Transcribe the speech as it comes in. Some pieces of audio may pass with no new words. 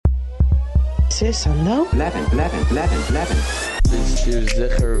sis, hallo? Leven.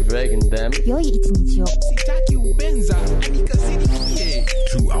 Zuziger wegen them. Joi, iets niet, joh.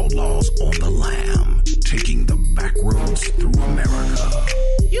 Two outlaws on the lam, taking the back roads through America.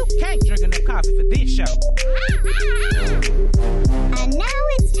 You can't drink enough coffee for this show. And now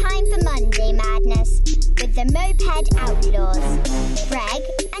it's time for Monday Madness with the Moped Outlaws, Greg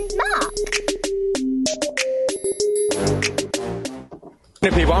and Mark.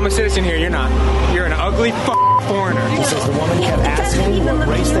 People, I'm a citizen here, you're not. You're an ugly foreigner. He says the woman kept asking what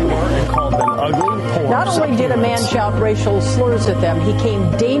race they were and called them ugly, poor. Not only did a man shout racial slurs at them, he came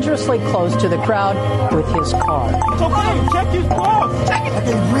dangerously close to the crowd with his car. It's okay, check his balls. Check it.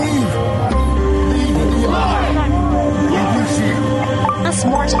 Last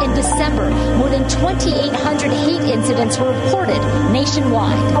March and December, more than 2,800 hate incidents were reported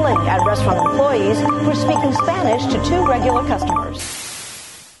nationwide. At restaurant employees who are speaking Spanish to two regular customers.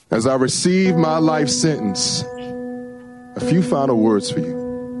 As I receive my life sentence, a few final words for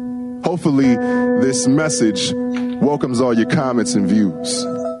you. Hopefully, this message welcomes all your comments and views.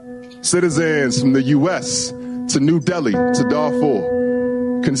 Citizens from the U.S. to New Delhi to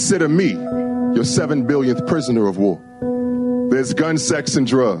Darfur, consider me your 7 billionth prisoner of war. There's gun, sex, and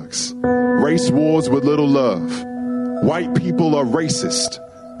drugs, race wars with little love. White people are racist,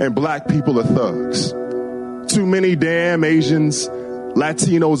 and black people are thugs. Too many damn Asians,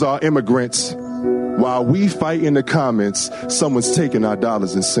 Latinos are immigrants. While we fight in the comments, someone's taking our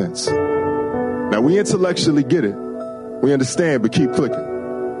dollars and cents. Now, we intellectually get it. We understand, but keep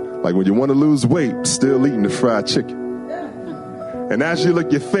clicking. Like when you want to lose weight, still eating the fried chicken. And as you lick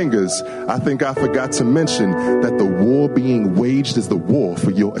your fingers, I think I forgot to mention that the war being waged is the war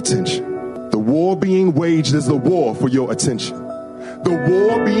for your attention. The war being waged is the war for your attention. The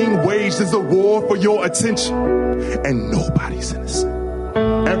war being waged is the war for your attention. And nobody's innocent.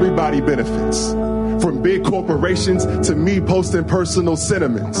 Everybody benefits. From big corporations to me posting personal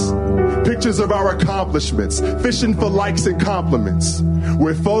sentiments. Pictures of our accomplishments, fishing for likes and compliments.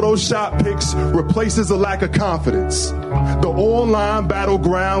 Where Photoshop pics replaces a lack of confidence. The online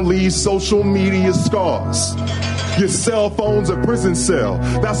battleground leaves social media scars. Your cell phone's a prison cell.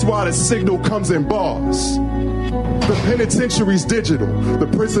 That's why the signal comes in bars. The penitentiary's digital. The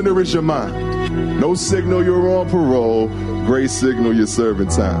prisoner is your mind. No signal you're on parole. Gray signal you're serving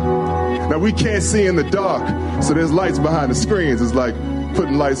time. Now we can't see in the dark, so there's lights behind the screens. It's like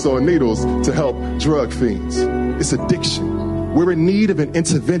putting lights on needles to help drug fiends. It's addiction. We're in need of an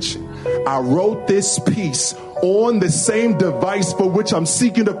intervention. I wrote this piece on the same device for which I'm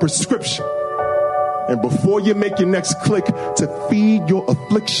seeking a prescription. And before you make your next click to feed your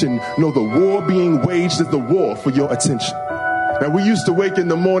affliction, know the war being waged is the war for your attention. Now we used to wake in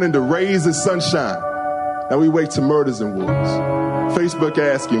the morning to rays of sunshine. Now we wake to murders and wars. Facebook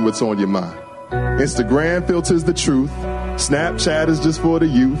asking what's on your mind. Instagram filters the truth. Snapchat is just for the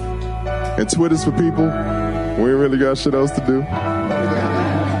youth. And Twitter's for people we ain't really got shit else to do.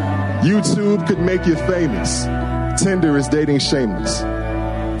 YouTube could make you famous. Tinder is dating shameless.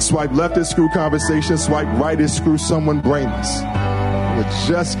 Swipe left is screw conversation. Swipe right is screw someone brainless. We're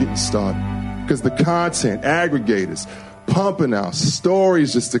just getting started. Because the content aggregators pumping out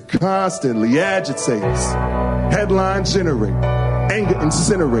stories just to constantly agitate us. Headline generate, anger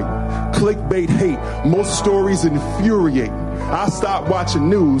incinerating, clickbait hate, most stories infuriating. I stopped watching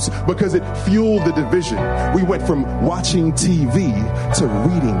news because it fueled the division. We went from watching TV to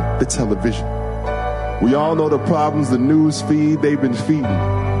reading the television. We all know the problems the news feed they've been feeding.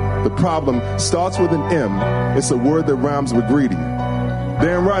 The problem starts with an M. It's a word that rhymes with greedy.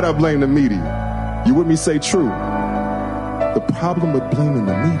 Damn right I blame the media. You with me? Say true. The problem with blaming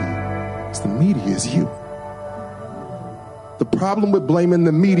the media is you. The problem with blaming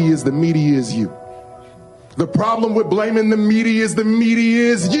the media is you. The problem with blaming the media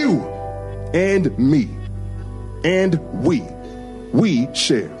is you. And me. And we. We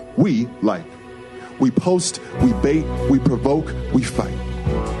share. We like. We post. We bait. We provoke. We fight.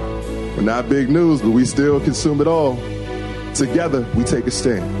 We're not big news, but we still consume it all. Together, we take a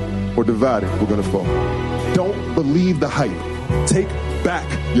stand. Or divided, we're gonna fall. Don't believe the hype. Take back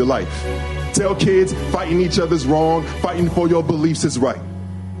your life. Tell kids fighting each other's wrong, fighting for your beliefs is right.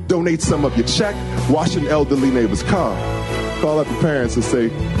 Donate some of your check, wash an elderly neighbor's car. Call up your parents and say,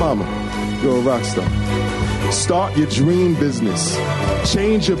 Mama, you're a rock star. Start your dream business.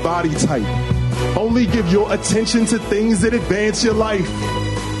 Change your body type. Only give your attention to things that advance your life.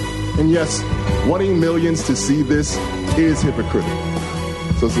 And yes, wanting millions to see this is hypocritical.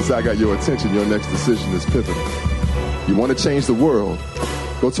 So since I got your attention, your next decision is pivotal. You want to change the world?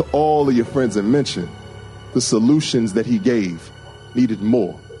 Go to all of your friends and mention the solutions that he gave needed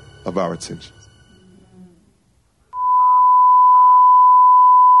more of our attention.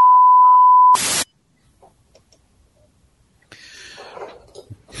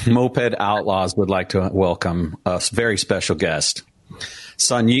 Moped Outlaws would like to welcome a very special guest.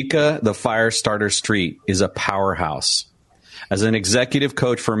 Sanyika, the Firestarter Street, is a powerhouse. As an executive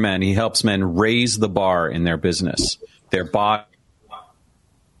coach for men, he helps men raise the bar in their business, their body.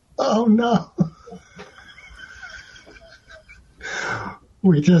 Oh, no.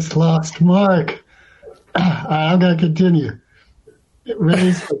 We just lost Mark. I'm going to continue.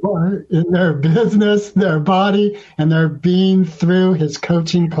 Raise the bar in their business, their body, and their being through his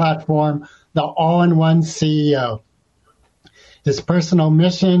coaching platform, the All-in-One CEO. His personal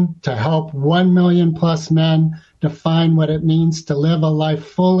mission to help 1 million plus men define what it means to live a life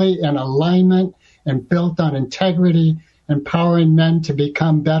fully in alignment and built on integrity, empowering men to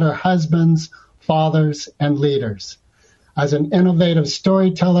become better husbands, fathers, and leaders. As an innovative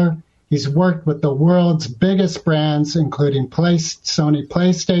storyteller, he's worked with the world's biggest brands, including Sony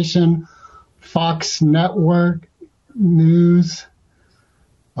PlayStation, Fox Network, News,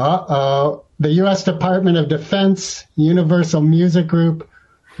 the U.S. Department of Defense, Universal Music Group,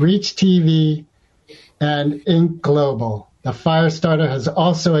 Reach TV, and Inc. Global. The Firestarter has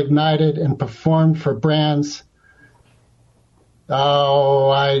also ignited and performed for brands. Oh,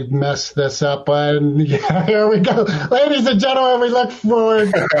 I messed this up. And yeah, here we go. Ladies and gentlemen, we look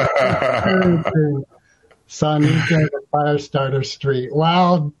forward to Sanyika, the Firestarter Street.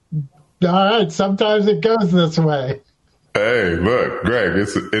 Wow. All right. Sometimes it goes this way. Hey, look, Greg,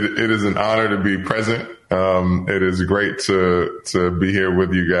 it is an honor to be present. It is great to be here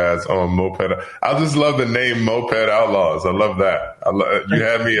with you guys on Moped. I just love the name Moped Outlaws. I love that. You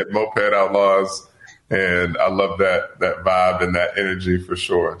had me at Moped Outlaws, and I love that vibe and that energy for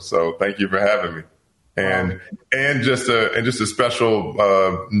sure. So thank you for having me. And just a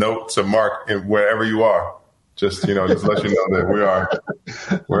special note to Mark, wherever you are. Just let you know that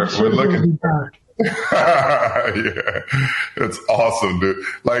we're looking. Yeah, it's awesome, dude.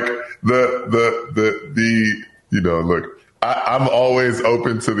 Like look, I'm always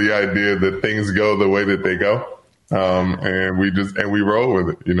open to the idea that things go the way that they go. And we roll with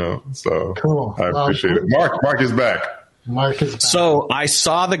it, so cool. I appreciate it. Mark is back. So I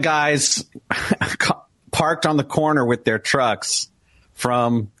saw the guys parked on the corner with their trucks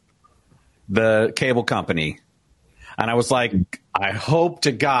from the cable company. And I was like, I hope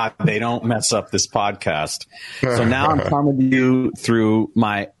to God they don't mess up this podcast. So now I'm coming to you through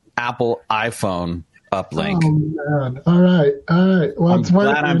my Apple iPhone uplink. Oh, man. All right. Well, I'm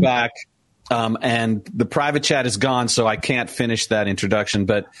glad I'm back. And the private chat is gone, so I can't finish that introduction.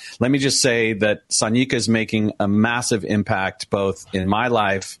 But let me just say that Sanyika is making a massive impact both in my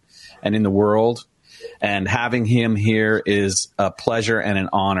life and in the world. And having him here is a pleasure and an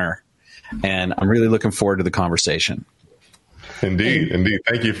honor. And I'm really looking forward to the conversation. Indeed.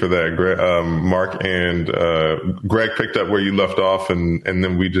 Thank you for that, Greg, Mark. And Greg picked up where you left off, and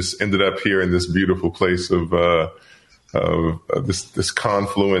then we just ended up here in this beautiful place of this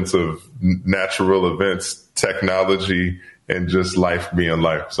confluence of natural events, technology, and just life being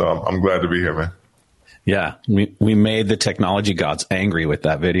life. So I'm glad to be here, man. Yeah, we made the technology gods angry with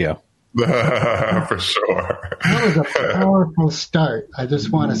that video. For sure. That was a powerful start, I just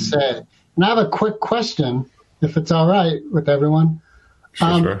want to say. And I have a quick question, if it's all right with everyone.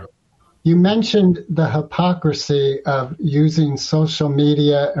 Sure. You mentioned the hypocrisy of using social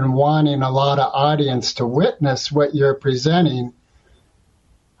media and wanting a lot of audience to witness what you're presenting.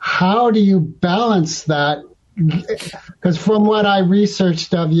 How do you balance that? Because from what I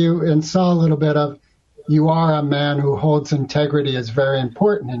researched of you and saw a little bit of, you are a man who holds integrity as very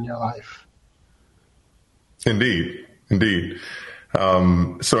important in your life. Indeed.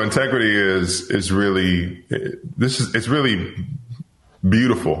 So integrity is really, it's really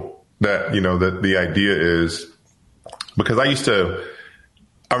beautiful that, that the idea is, because I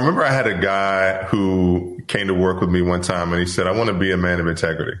remember I had a guy who came to work with me one time and he said, I want to be a man of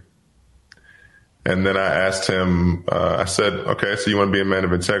integrity. And then I asked him, I said, okay, so you want to be a man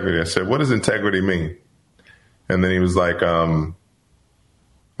of integrity? I said, what does integrity mean? And then he was like, I'm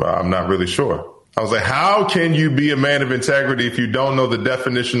not really sure. I was like, how can you be a man of integrity if you don't know the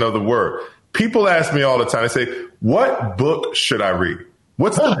definition of the word? People ask me all the time, they say, what book should I read?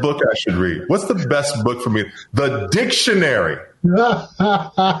 What's the book I should read? What's the best book for me? The dictionary.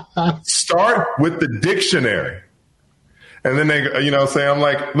 Start with the dictionary. And then they, say, I'm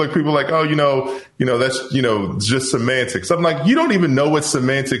like, look, people are like, oh, that's, just semantics. I'm like, you don't even know what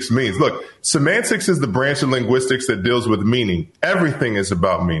semantics means. Look, semantics is the branch of linguistics that deals with meaning. Everything is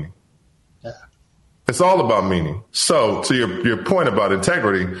about meaning. Yeah. It's all about meaning. So to your point about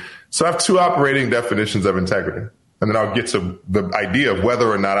integrity, so I have two operating definitions of integrity. And then I'll get to the idea of whether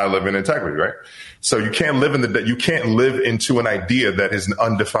or not I live in integrity, right? So you can't live into an idea that is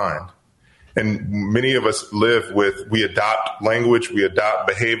undefined. And many of us we adopt language, we adopt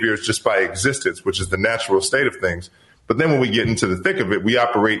behaviors just by existence, which is the natural state of things. But then when we get into the thick of it, we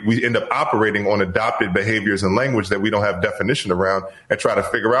end up operating on adopted behaviors and language that we don't have definition around and try to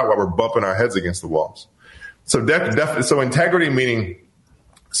figure out while we're bumping our heads against the walls. So integrity meaning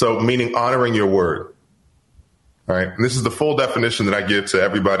honoring your word. All right. And this is the full definition that I give to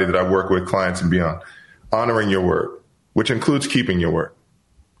everybody that I work with, clients and beyond. Honoring your word, which includes keeping your word.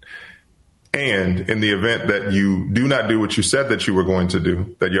 And in the event that you do not do what you said that you were going to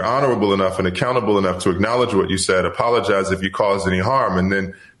do, that you're honorable enough and accountable enough to acknowledge what you said, apologize if you caused any harm, and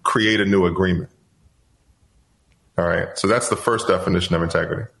then create a new agreement. All right. So that's the first definition of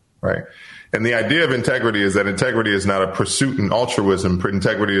integrity. Right. And the idea of integrity is that integrity is not a pursuit in altruism.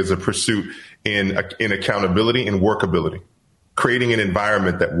 Integrity is a pursuit in accountability and workability, creating an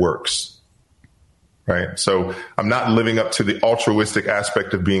environment that works. Right. So I'm not living up to the altruistic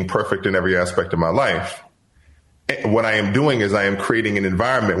aspect of being perfect in every aspect of my life. What I am doing is I am creating an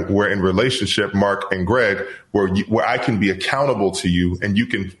environment where in relationship, Mark and Greg, where I can be accountable to you and you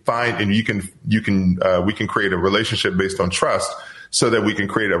can find and we can create a relationship based on trust so that we can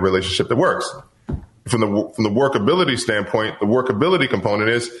create a relationship that works. From the workability standpoint, the workability component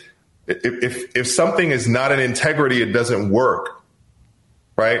is if something is not an integrity, it doesn't work.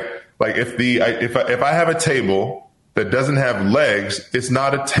 Right. Like if I have a table that doesn't have legs, it's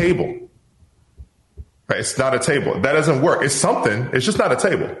not a table. Right? It's not a table. That doesn't work. It's something. It's just not a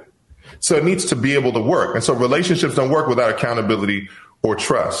table. So it needs to be able to work. And so relationships don't work without accountability or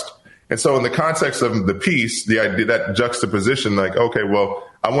trust. And so in the context of the piece, the idea, that juxtaposition, like, okay, well,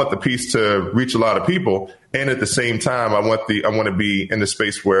 I want the piece to reach a lot of people. And at the same time, I want to be in the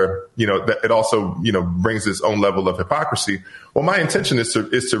space where, that it also, brings its own level of hypocrisy. Well, my intention is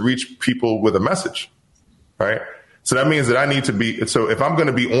to reach people with a message. Right. So that means that I need to be. So if I'm going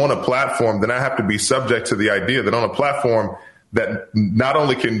to be on a platform, then I have to be subject to the idea that on a platform that not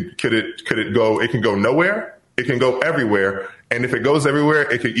only can go nowhere, it can go everywhere. And if it goes everywhere,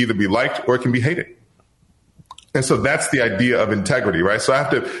 it can either be liked or it can be hated. And so that's the idea of integrity, right? So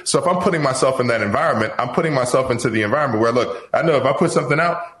if I'm putting myself in that environment, I'm putting myself into the environment where, look, I know if I put something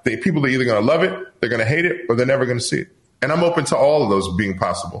out, the people are either going to love it, they're going to hate it, or they're never going to see it. And I'm open to all of those being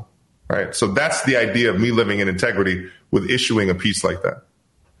possible, right? So that's the idea of me living in integrity with issuing a piece like that.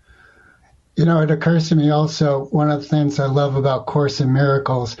 It occurs to me also, one of the things I love about Course in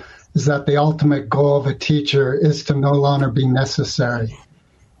Miracles is that the ultimate goal of a teacher is to no longer be necessary.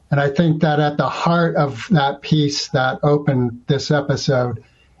 And I think that at the heart of that piece that opened this episode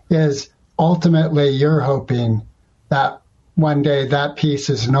is ultimately you're hoping that one day that piece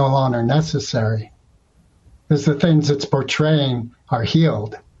is no longer necessary because the things it's portraying are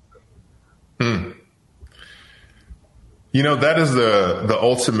healed. That is the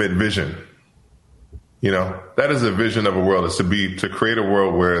ultimate vision. That is a vision of a world, is to create a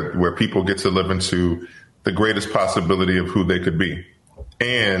world where people get to live into the greatest possibility of who they could be.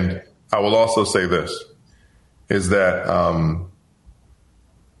 And I will also say this, is that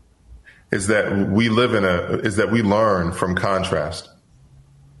we learn from contrast.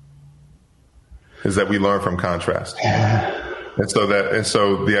 And so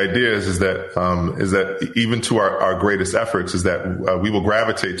the idea is that even to our greatest efforts is that we will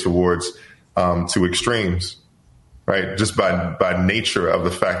gravitate towards to extremes, right? Just by nature of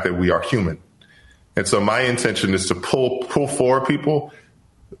the fact that we are human. And so my intention is to pull forward people.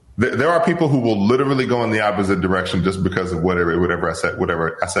 There are people who will literally go in the opposite direction just because of whatever I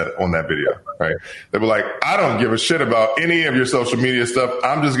said on that video, right? They were like, I don't give a shit about any of your social media stuff.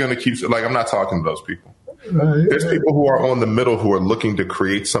 I'm just going to keep, I'm not talking to those people. Right. There's people who are on the middle who are looking to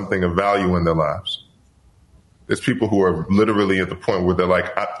create something of value in their lives. There's people who are literally at the point where they're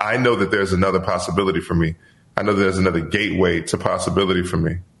like, I know that there's another possibility for me. I know there's another gateway to possibility for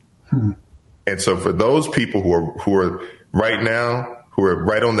me. And so for those people who are right now, who are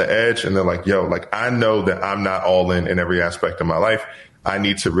right on the edge, and they're like, yo, I know that I'm not all in every aspect of my life. I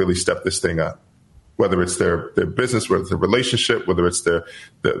need to really step this thing up, whether it's their business, whether it's their relationship, whether it's their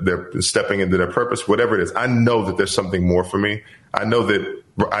stepping into their purpose, whatever it is. I know that there's something more for me. I know that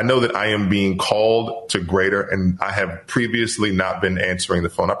I am being called to greater, and I have previously not been answering the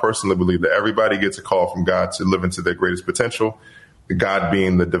phone. I personally believe that everybody gets a call from God to live into their greatest potential, God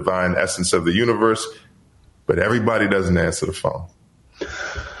being the divine essence of the universe, but everybody doesn't answer the phone.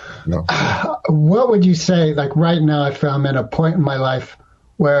 No. What would you say, right now, if I'm in a point in my life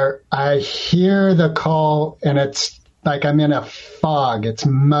where I hear the call and it's like I'm in a fog, it's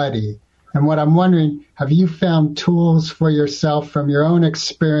muddy, And what I'm wondering, have you found tools for yourself from your own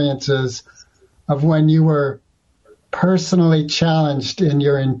experiences of when you were personally challenged in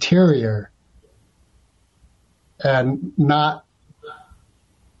your interior and not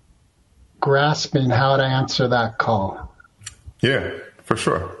grasping how to answer that call? Yeah, for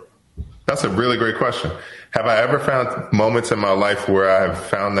sure. That's a really great question. Have I ever found moments in my life where I have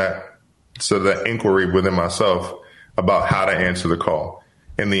found that sort of that inquiry within myself about how to answer the call?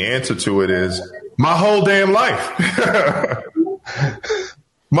 And the answer to it is my whole damn life.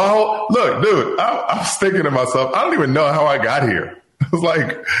 Look, dude, I was thinking to myself, I don't even know how I got here. I'm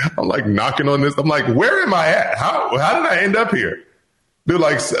like knocking on this. I'm like, where am I at? How did I end up here? Dude,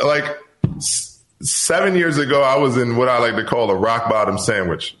 like 7 years ago, I was in what I like to call a rock bottom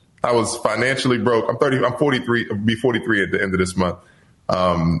sandwich. I was financially broke. I'm 43, I'll be 43 at the end of this month.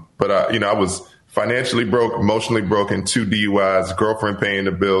 But I was financially broke, emotionally broken, 2 DUIs, girlfriend paying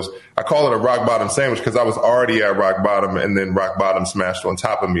the bills. I call it a rock bottom sandwich because I was already at rock bottom and then rock bottom smashed on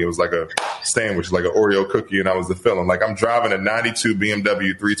top of me. It was like a sandwich, like an Oreo cookie, and I was the filling. Like I'm driving a 92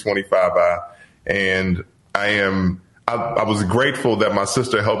 BMW 325i, and I was grateful that my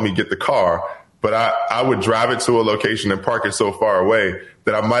sister helped me get the car, but I would drive it to a location and park it so far away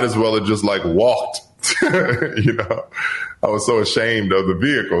that I might as well have just like walked. I was so ashamed of the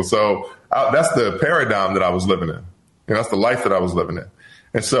vehicle. So that's the paradigm that I was living in. And that's the life that I was living in.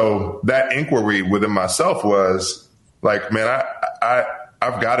 And so that inquiry within myself was like, man,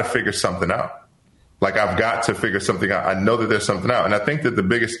 I've got to figure something out. Like I've got to figure something out. I know that there's something out. And I think that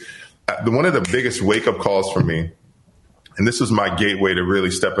one of the biggest wake up calls for me, and this was my gateway to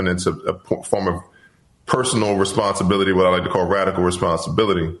really stepping into a form of personal responsibility, what I like to call radical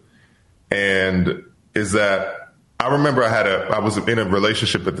responsibility. And is that I remember I was in a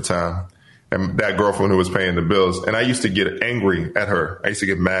relationship at the time, and that girlfriend who was paying the bills, and I used to get angry at her. I used to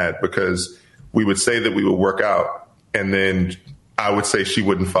get mad because we would say that we would work out, and then I would say she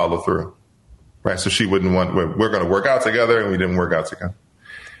wouldn't follow through, right? So she wouldn't we're going to work out together, and we didn't work out together.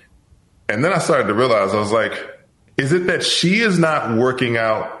 And then I started to realize, I was like, is it that she is not working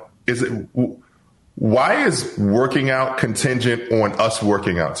out? Why is working out contingent on us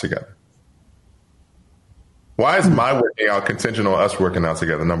working out together? Why is my working out contingent on us working out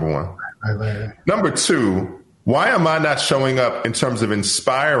together? Number one. Right. Number two, why am I not showing up in terms of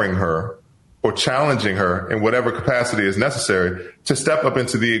inspiring her or challenging her in whatever capacity is necessary to step up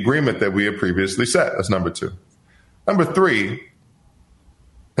into the agreement that we had previously set? That's number two. Number three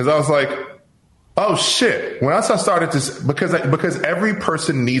is I was like, oh shit. When I started to, because every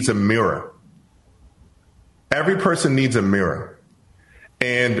person needs a mirror. Every person needs a mirror.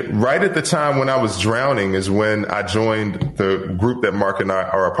 And right at the time when I was drowning is when I joined the group that Mark and I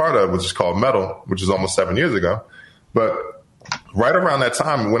are a part of, which is called Metal, which is almost 7 years ago. But right around that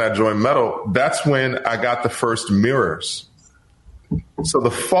time when I joined Metal, that's when I got the first mirrors. So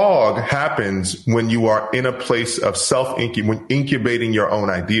the fog happens when you are in a place of incubating your own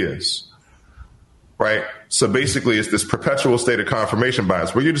ideas, right? So basically it's this perpetual state of confirmation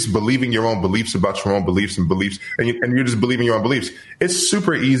bias where you're just believing your own beliefs about your own beliefs, and you're just believing your own beliefs. It's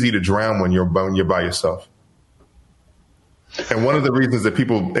super easy to drown when you're by yourself. And one of the reasons that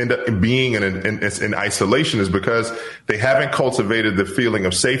people end up being in isolation is because they haven't cultivated the feeling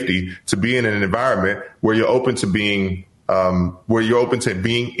of safety to be in an environment where you're open to being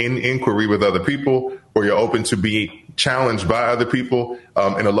in inquiry with other people, where you're open to being challenged by other people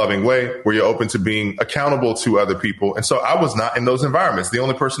in a loving way, where you're open to being accountable to other people. And so I was not in those environments. The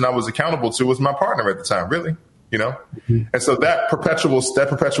only person I was accountable to was my partner at the time, really, Mm-hmm. And so that perpetual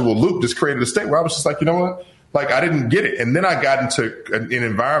loop just created a state where I was just like, you know what? Like I didn't get it. And then I got into an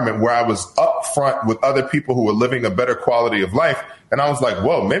environment where I was up front with other people who were living a better quality of life. And I was like,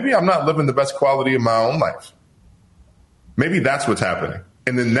 whoa, maybe I'm not living the best quality of my own life. Maybe that's what's happening.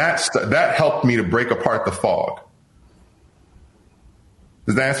 And then that helped me to break apart the fog.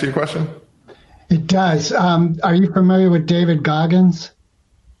 Does that answer your question? It does. Are you familiar with David Goggins?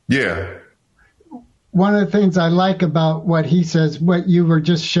 Yeah. One of the things I like about what he says, what you were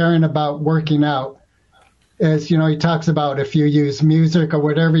just sharing about working out, is, he talks about if you use music or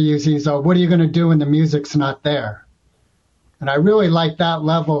whatever you use, he's like, what are you going to do when the music's not there? And I really like that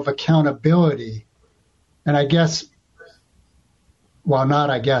level of accountability. And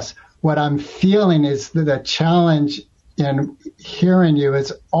what I'm feeling is that the challenge in hearing you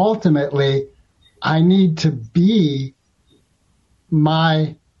is ultimately I need to be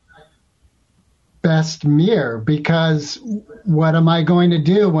my best mirror, because what am I going to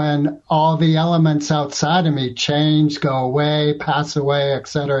do when all the elements outside of me change, go away, pass away, et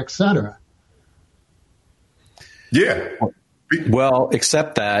cetera, et cetera? Yeah. Well,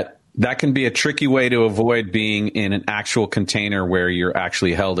 except that that can be a tricky way to avoid being in an actual container where you're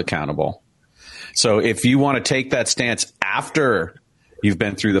actually held accountable. So if you want to take that stance after you've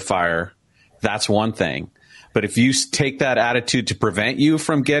been through the fire, that's one thing. But if you take that attitude to prevent you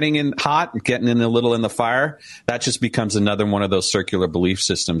from getting in hot, getting in a little in the fire, that just becomes another one of those circular belief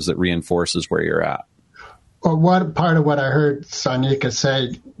systems that reinforces where you're at. Well, what part of what I heard Sanyika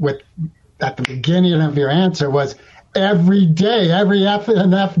say at the beginning of your answer was every day, every F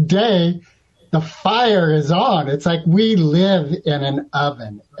day, the fire is on. It's like we live in an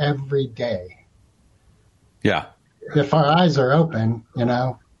oven every day. Yeah. If our eyes are open,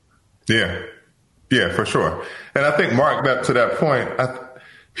 Yeah. Yeah, for sure. And I think, Mark, to that point,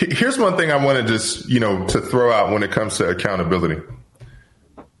 here's one thing I want to just, to throw out when it comes to accountability.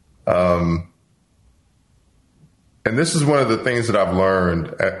 And this is one of the things that I've learned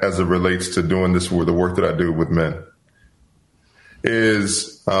as it relates to doing the work that I do with men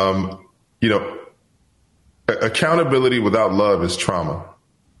is, accountability without love is trauma.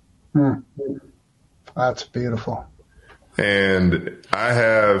 That's beautiful. And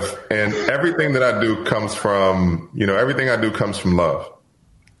everything that I do comes from, everything I do comes from love.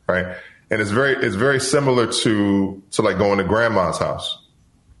 Right. And it's very similar to like going to grandma's house.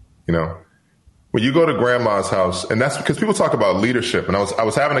 When you go to grandma's house, and that's because people talk about leadership. And I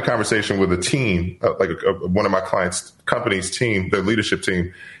was having a conversation with a team, one of my clients' company's team, their leadership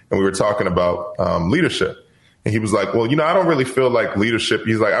team. And we were talking about leadership. And he was like, well, I don't really feel like leadership.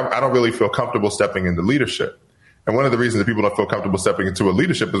 He's like, I don't really feel comfortable stepping into leadership. And one of the reasons that people don't feel comfortable stepping into a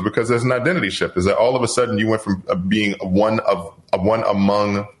leadership is because there's an identity shift. Is that all of a sudden you went from being one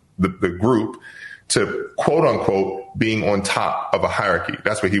among the group to quote unquote being on top of a hierarchy.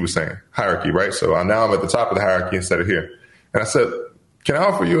 That's what he was saying. Hierarchy, right? So now I'm at the top of the hierarchy instead of here. And I said, can I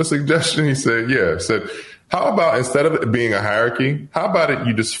offer you a suggestion? He said, yeah. I said, how about instead of it being a hierarchy, how about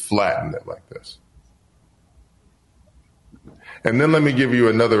you just flatten it like this? And then let me give you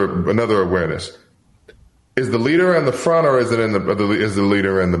another awareness. Is the leader in the front or is is the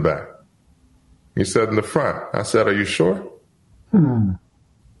leader in the back? He said in the front. I said, are you sure?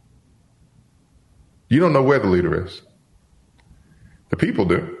 You don't know where the leader is. The people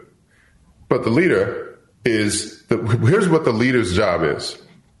do. But the leader here's what the leader's job is.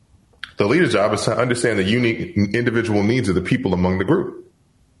 The leader's job is to understand the unique individual needs of the people among the group.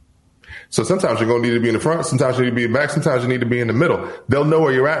 So sometimes you're going to need to be in the front, sometimes you need to be in the back, sometimes you need to be in the middle. They'll know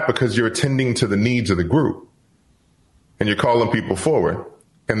where you're at because you're attending to the needs of the group and you're calling people forward.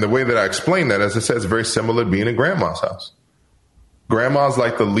 And the way that I explain that, as I said, is very similar to being in grandma's house. Grandma's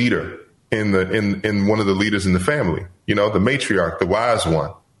like the leader in one of the leaders in the family, the matriarch, the wise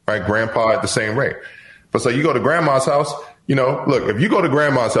one, right? Grandpa at the same rate. But so you go to grandma's house, look, if you go to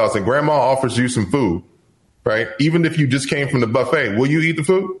grandma's house and grandma offers you some food, right? Even if you just came from the buffet, will you eat the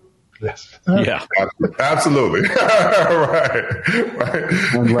food? Yes. Yeah. Absolutely. Right.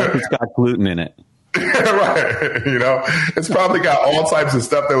 Unless it's got gluten in it. Right. It's probably got all types of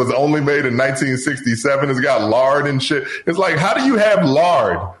stuff that was only made in 1967. It's got lard and shit. It's like, how do you have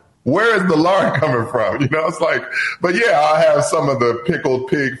lard? Where is the lard coming from? It's like, but yeah, I'll have some of the pickled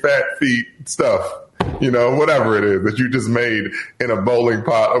pig fat feet stuff, whatever it is that you just made in a bowling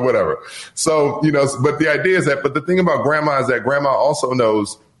pot or whatever. So, but the idea is but the thing about grandma is that grandma also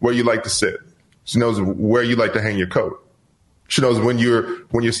knows where you like to sit. She knows where you like to hang your coat. She knows when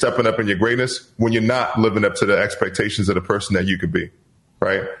you're stepping up in your greatness, when you're not living up to the expectations of the person that you could be,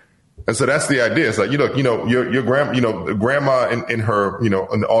 right? And so that's the idea. It's like, your grandma in her, in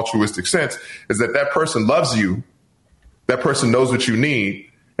the altruistic sense is that person loves you. That person knows what you need,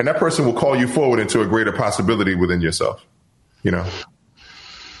 and that person will call you forward into a greater possibility within yourself,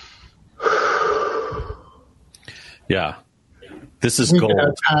 Yeah. This is we gold. We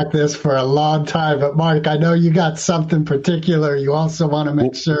can attack this for a long time, but Mark, I know you got something particular you also want to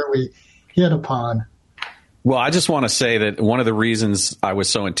make sure we hit upon. Well, I just want to say that one of the reasons I was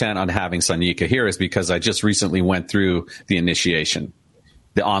so intent on having Sanyika here is because I just recently went through the initiation,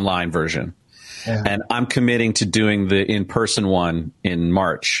 the online version. Yeah. And I'm committing to doing the in-person one in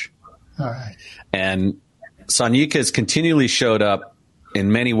March. All right. And Sanyika has continually showed up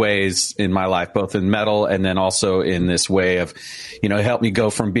in many ways in my life, both in metal and then also in this way of, help me go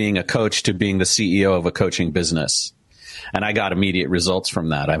from being a coach to being the CEO of a coaching business. And I got immediate results from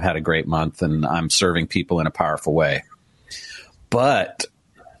that. I've had a great month and I'm serving people in a powerful way. But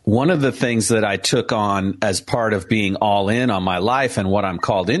one of the things that I took on as part of being all in on my life and what I'm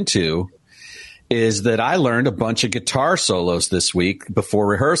called into is that I learned a bunch of guitar solos this week before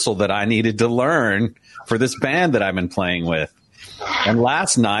rehearsal that I needed to learn for this band that I've been playing with. And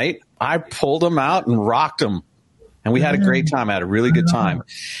last night I pulled them out and rocked them. And we had a great time. I had a really good time.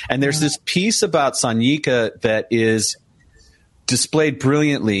 And there's this piece about Sanyika that is displayed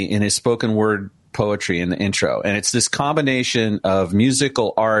brilliantly in his spoken word poetry in the intro. And it's this combination of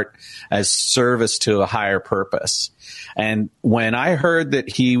musical art as service to a higher purpose. And when I heard that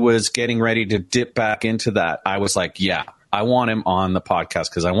he was getting ready to dip back into that, I was like, yeah, I want him on the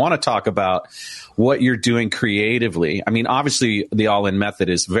podcast because I want to talk about what you're doing creatively. I mean, obviously the All In Method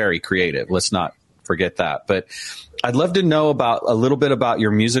is very creative. Let's not forget that. But I'd love to know about a little bit about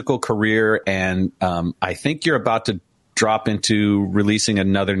your musical career. And I think you're about to drop into releasing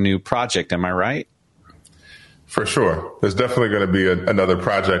another new project. Am I right? For sure. There's definitely going to be another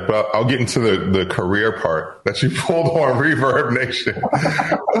project, but I'll get into the career part that you pulled on Reverb Nation.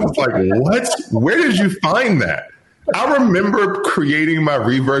 I was like, what? Where did you find that? I remember creating my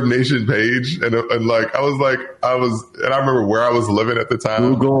Reverb Nation page and I remember where I was living at the time.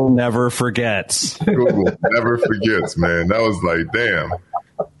 Google never forgets. Google never forgets, man. That was like, damn.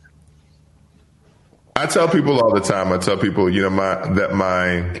 I tell people all the time, my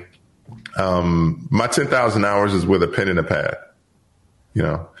 10,000 hours is with a pen and a pad.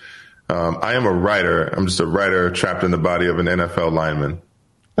 I am a writer. I'm just a writer trapped in the body of an NFL lineman.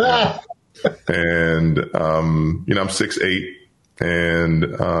 And, I'm 6'8" and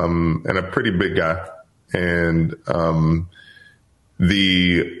a pretty big guy. And,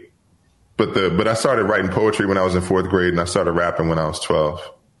 but I started writing poetry when I was in 4th grade and I started rapping when I was 12.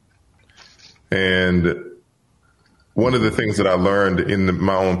 And one of the things that I learned in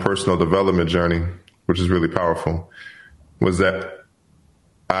my own personal development journey, which is really powerful, was that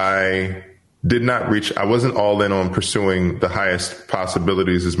I wasn't all in on pursuing the highest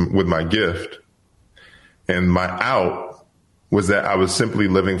possibilities with my gift. And my out was that I was simply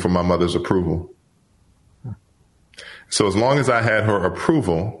living for my mother's approval. So as long as I had her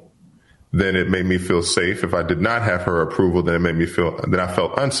approval, then it made me feel safe. If I did not have her approval, then I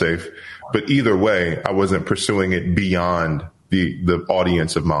felt unsafe. But either way, I wasn't pursuing it beyond the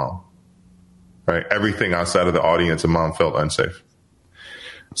audience of mom, right? Everything outside of the audience of mom felt unsafe.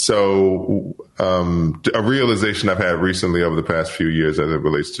 So, a realization I've had recently over the past few years as it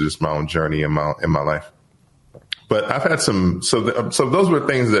relates to just my own journey in my life. But I've had so those were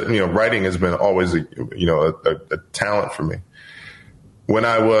things that, writing has been always a talent for me. When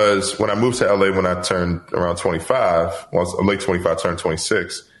I moved to LA when I turned around 25, late 25, turned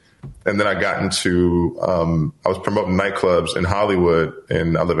 26. And then I got into, I was promoting nightclubs in Hollywood,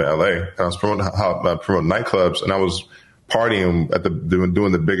 and I live in LA. And I was promoting nightclubs, and I was partying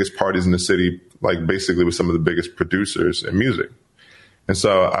doing the biggest parties in the city, like basically with some of the biggest producers in music. And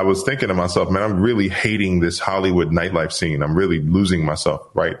so I was thinking to myself, man, I'm really hating this Hollywood nightlife scene. I'm really losing myself,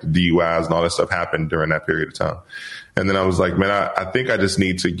 right? The DUIs and all that stuff happened during that period of time. And then I was like, man, I think I just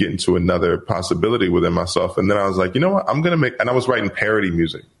need to get into another possibility within myself. And then I was like, you know what? and I was writing parody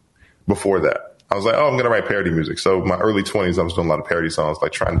music before that. I was like, I'm going to write parody music. So my early 20s, I was doing a lot of parody songs,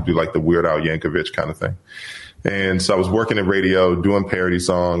 like trying to do like the Weird Al Yankovic kind of thing. And so I was working in radio, doing parody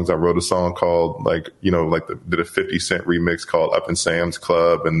songs. I wrote a song called did a 50 Cent remix called Up in Sam's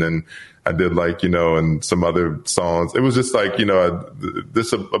Club. And then I did and some other songs. It was just like,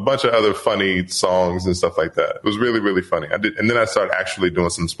 a bunch of other funny songs and stuff like that. It was really, really funny. And then I started actually doing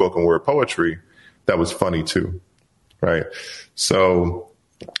some spoken word poetry that was funny too. Right. So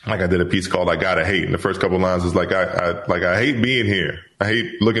I did a piece called I Gotta Hate. And the first couple of lines was like, I hate being here. I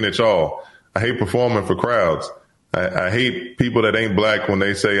hate looking at y'all. I hate performing for crowds. I hate people that ain't black when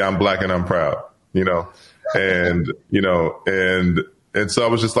they say I'm black and I'm proud, and so I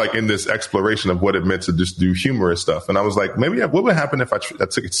was just like in this exploration of what it meant to just do humorous stuff. And I was like, maybe what would happen if I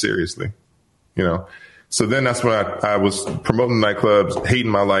took it seriously, So then that's when I was promoting nightclubs,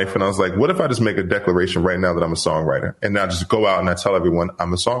 hating my life. And I was like, what if I just make a declaration right now that I'm a songwriter? And I just go out and I tell everyone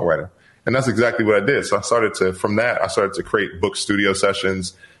I'm a songwriter. And that's exactly what I did. So I started to create book studio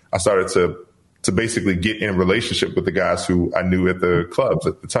sessions. I started to basically get in relationship with the guys who I knew at the clubs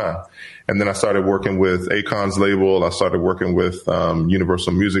at the time. And then I started working with Akon's label. I started working with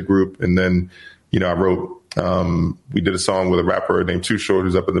Universal Music Group. And then, I wrote, we did a song with a rapper named Too Short,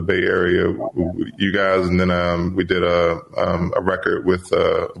 who's up in the Bay Area, you guys. And then we did a record with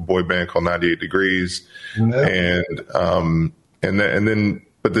a boy band called 98 Degrees. Mm-hmm.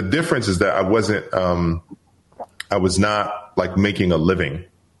 But the difference is that I was not like making a living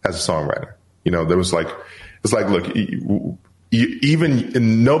as a songwriter. There was look,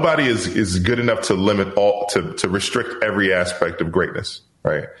 nobody is good enough to limit to restrict every aspect of greatness,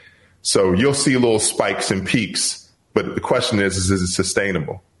 right? So you'll see little spikes and peaks, but the question is it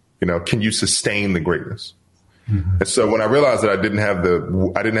sustainable? Can you sustain the greatness? And so when I realized that I didn't have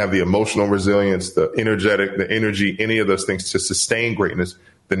the emotional resilience, the energy, any of those things to sustain greatness,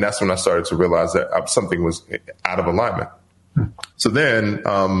 then that's when I started to realize that something was out of alignment. So then,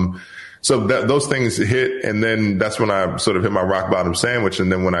 those things hit, and then that's when I sort of hit my rock bottom sandwich.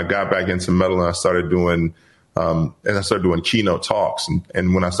 And then when I got back into metal and I started doing keynote talks,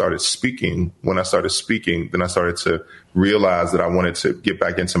 and when I started speaking, then I started to realize that I wanted to get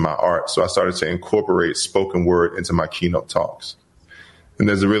back into my art. So I started to incorporate spoken word into my keynote talks. And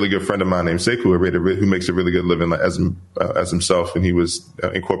there's a really good friend of mine named Sekou who makes a really good living as himself, and he was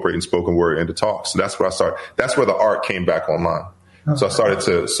incorporating spoken word into talks. So that's where I started. That's where the art came back online. So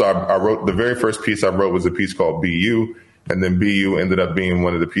I wrote the very first piece I wrote was a piece called BU. And then BU ended up being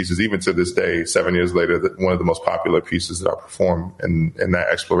one of the pieces, even to this day, 7 years later, one of the most popular pieces that I perform in that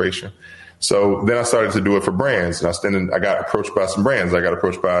exploration. So then I started to do it for brands. And I got approached by some brands. I got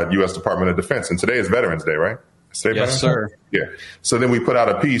approached by U.S. Department of Defense. And today is Veterans Day, right? Yes, sir. Yeah. So then we put out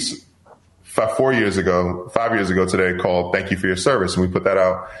a piece 5 years ago today called Thank You for Your Service. And we put that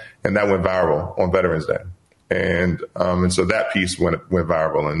out, and that went viral on Veterans Day. And so that piece went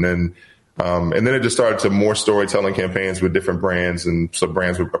viral. And then it just started to more storytelling campaigns with different brands. And so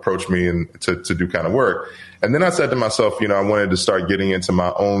brands would approach me and to do kind of work. And then I said to myself, I wanted to start getting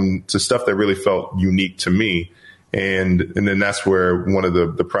into to stuff that really felt unique to me. And then that's where one of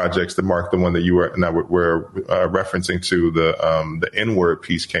the projects that Mark, the one that you were referencing to, the N-word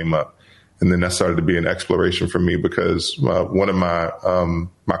piece came up. And then that started to be an exploration for me, because one of my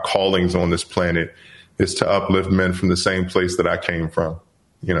callings on this planet is to uplift men from the same place that I came from,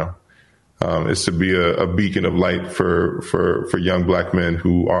 is to be a beacon of light for young Black men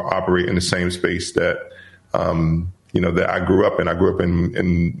who operate in the same space that, that I grew up in. I grew up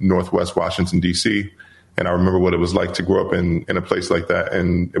in Northwest Washington, D.C., and I remember what it was like to grow up in a place like that.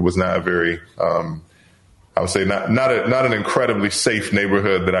 And it was not a very, I would say not an incredibly safe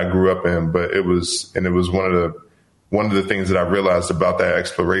neighborhood that I grew up in, but it was one of the things that I realized about that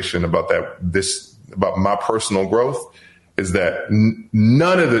exploration, about my personal growth, is that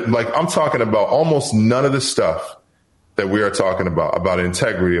none of I'm talking about almost none of the stuff that we are talking about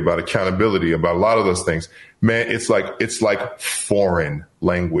integrity, about accountability, about a lot of those things, man, it's like foreign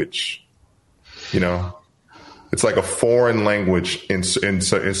language, It's like a foreign language in certain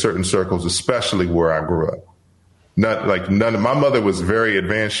circles, especially where I grew up. My mother was very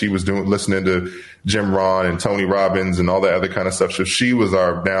advanced. She was listening to Jim Rohn and Tony Robbins and all that other kind of stuff. So she was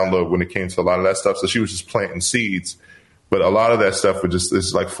our download when it came to a lot of that stuff. So she was just planting seeds. But a lot of that stuff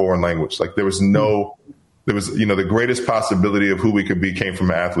is like foreign language. Like there was the greatest possibility of who we could be came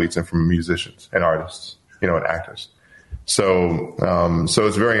from athletes and from musicians and artists, and actors. So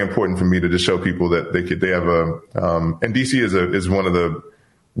it's very important for me to just show people that they have and DC is one of the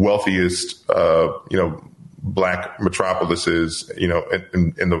wealthiest, Black metropolises, in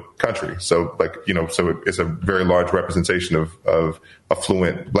the country. So it's a very large representation of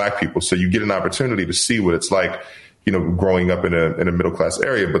affluent Black people. So you get an opportunity to see what it's like, growing up in a middle class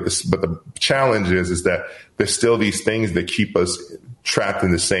area. But the challenge is that there's still these things that keep us trapped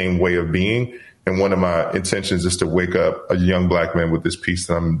in the same way of being. And one of my intentions is to wake up a young Black man with this piece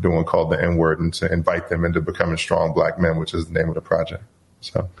that I'm doing called the N-word, and to invite them into becoming strong Black men, which is the name of the project.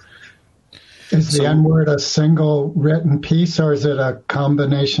 So. Is the N-word a single written piece, or is it a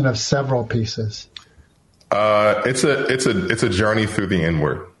combination of several pieces? It's a journey through the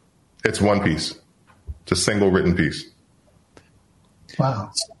N-word. It's one piece. It's a single written piece.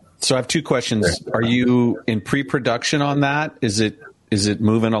 Wow. So I have two questions. Are you in pre-production on that? Is it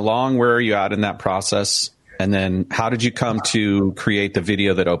moving along? Where are you at in that process? And then how did you come to create the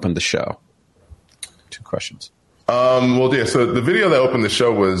video that opened the show? Two questions. So the video that opened the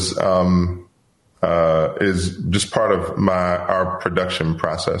show is just part of our production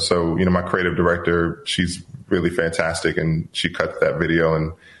process. So, my creative director, she's really fantastic, and she cut that video,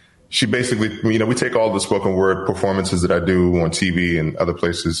 and she basically, we take all the spoken word performances that I do on TV and other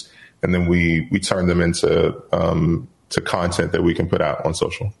places, and then we turn them into to content that we can put out on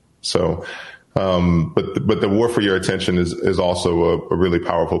social. So, but the War for Your Attention is also a really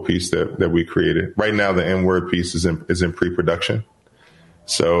powerful piece that we created. Right now, the N-word piece is in pre-production.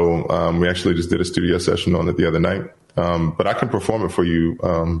 So we actually just did a studio session on it the other night. But I can perform it for you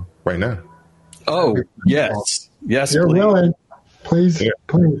right now. Oh, yes. Yes, You're willing. Please,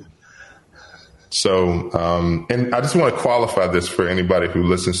 please. So, and I just want to qualify this for anybody who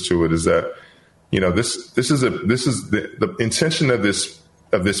listens to it, is that, this is the intention of this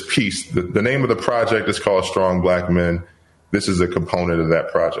piece. The name of the project is called Strong Black Men. This is a component of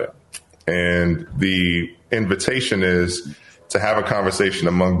that project. And the invitation is to have a conversation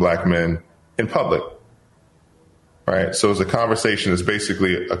among Black men in public. right? So it's a conversation. It's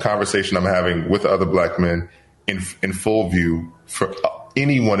basically a conversation I'm having with other black men in full view for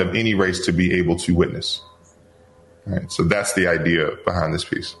anyone of any race to be able to witness. All right. So that's the idea behind this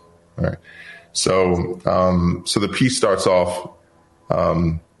piece. All right. So, so the piece starts off,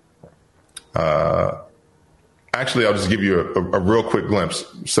 actually, I'll just give you a real quick glimpse.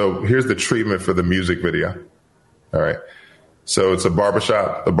 So here's the treatment for the music video. All right. So it's a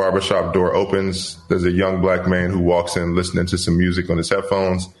barbershop. The barbershop door opens. There's a young black man who walks in listening to some music on his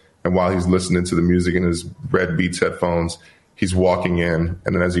headphones. And while he's listening to the music in his Red Beats headphones, he's walking in.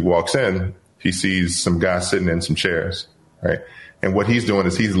 And then as he walks in, he sees some guys sitting in some chairs. Right. And what he's doing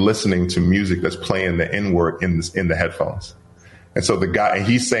is he's listening to music that's playing the N-word in the headphones. And so the guy, and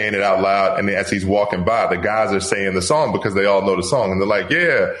he's saying it out loud. And as he's walking by, the guys are saying the song because they all know the song. And they're like,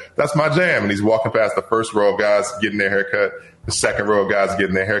 yeah, that's my jam. And he's walking past the first row of guys getting their haircut. The second row of guys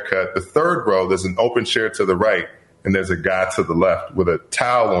getting their haircut. The third row, there's an open chair to the right. And there's a guy to the left with a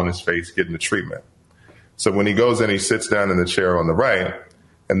towel on his face getting the treatment. So when he goes in, he sits down in the chair on the right.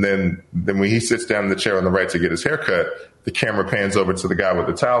 And then when he sits down in the chair on the right to get his haircut, the camera pans over to the guy with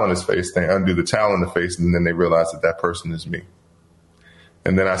the towel on his face. They undo the towel in the face. And then they realize that person is me.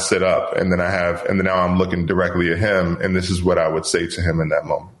 And then I sit up and then now I'm looking directly at him. And this is what I would say to him in that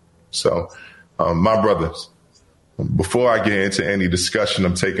moment. So, my brothers, before I get into any discussion,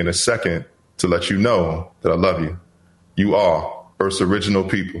 I'm taking a second to let you know that I love you. You are Earth's original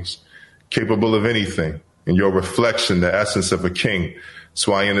peoples, capable of anything, and your reflection, the essence of a king.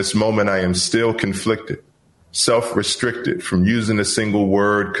 So in this moment, I am still conflicted, self-restricted from using a single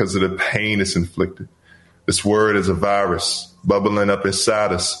word because of the pain it's inflicted. This word is a virus bubbling up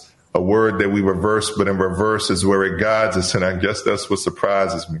inside us, a word that we reverse, but in reverse is where it guides us. And I guess that's what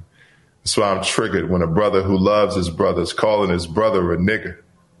surprises me. That's why I'm triggered when a brother who loves his brother is calling his brother a nigger.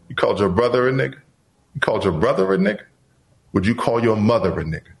 You called your brother a nigger? You called your brother a nigger? Would you call your mother a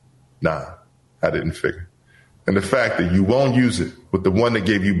nigger? Nah, I didn't figure. And the fact that you won't use it with the one that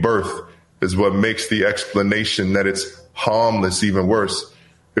gave you birth is what makes the explanation that it's harmless even worse.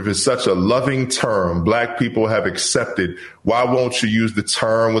 If it's such a loving term black people have accepted, why won't you use the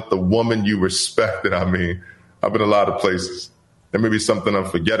term with the woman you respected? I mean, I've been a lot of places. There may be something I'm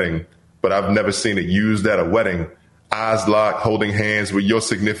forgetting, but I've never seen it used at a wedding. Eyes locked, holding hands with your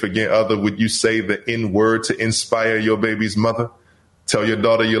significant other. Would you say the N word to inspire your baby's mother? Tell your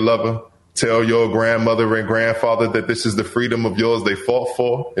daughter you love her. Tell your grandmother and grandfather that this is the freedom of yours they fought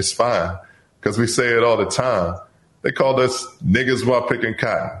for. It's fine, because we say it all the time. They called us niggas while picking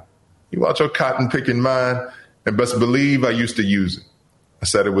cotton. You want your cotton picking mine? And best believe I used to use it. I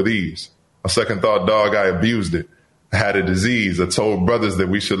said it with ease. On second thought, dog, I abused it. I had a disease. I told brothers that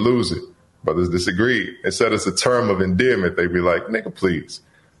we should lose it. Brothers disagreed and said it's a term of endearment. They'd be like, nigga, please.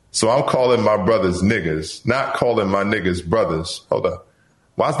 So I'm calling my brothers niggas, not calling my niggas brothers. Hold up.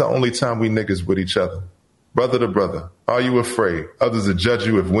 Why's the only time we niggas with each other? Brother to brother, are you afraid others will judge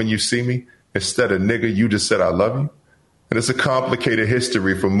you if when you see me, instead of nigga, you just said I love you? And it's a complicated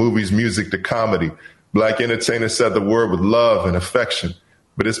history from movies, music to comedy. Black entertainers said the word with love and affection,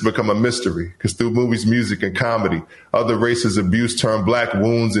 but it's become a mystery because through movies, music, and comedy, other races' abuse turn black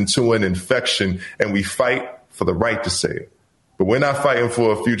wounds into an infection, and we fight for the right to say it. But we're not fighting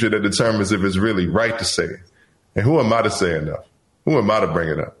for a future that determines if it's really right to say it. And who am I to say enough? Who am I to bring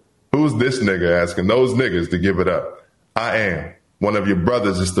it up? Who's this nigga asking those niggas to give it up? I am. One of your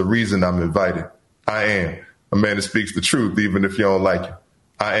brothers is the reason I'm invited. I am. A man that speaks the truth, even if you don't like it.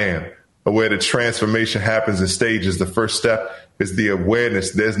 I am. Aware that transformation happens in stages. The first step is the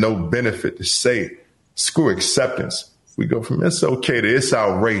awareness there's no benefit to say it. Screw acceptance. We go from it's okay to it's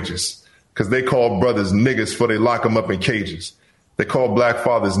outrageous. Because they call brothers niggas before they lock them up in cages. They call black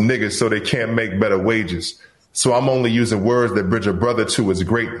fathers niggas so they can't make better wages. So I'm only using words that bridge a brother to his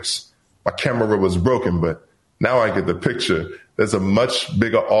greatness. My camera was broken, but now I get the picture. There's a much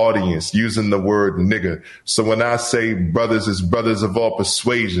bigger audience using the word nigga. So when I say brothers, it's brothers of all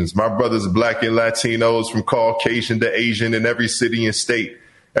persuasions. My brothers, black and Latinos, from Caucasian to Asian, in every city and state,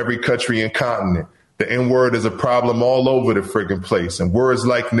 every country and continent. The N-word is a problem all over the friggin' place. And words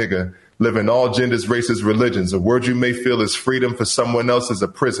like nigga live in all genders, races, religions. A word you may feel is freedom for someone else is a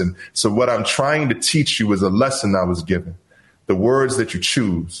prison. So what I'm trying to teach you is a lesson I was given. The words that you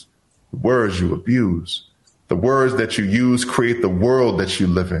choose, the words you abuse, the words that you use create the world that you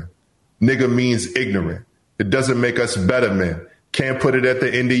live in. Nigga means ignorant. It doesn't make us better men. Can't put it at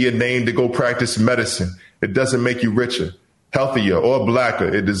the end of your name to go practice medicine. It doesn't make you richer, healthier, or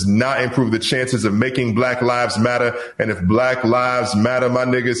blacker. It does not improve the chances of making black lives matter. And if black lives matter, my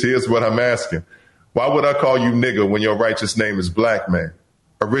niggas, here's what I'm asking. Why would I call you nigga when your righteous name is black man?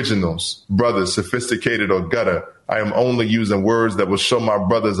 originals, brothers, sophisticated or gutter. I am only using words that will show my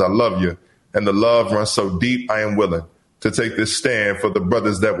brothers I love you. And the love runs so deep, I am willing to take this stand for the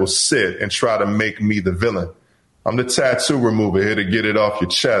brothers that will sit and try to make me the villain. I'm the tattoo remover here to get it off your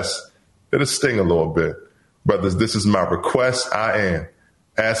chest. It'll sting a little bit. Brothers, this is my request. I am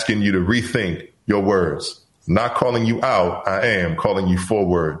asking you to rethink your words. I'm not calling you out. I am calling you for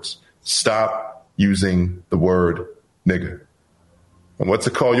words. Stop using the word nigger. And what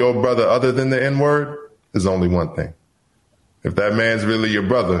to call your brother other than the N-word is only one thing. If that man's really your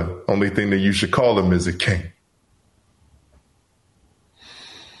brother, only thing that you should call him is a king.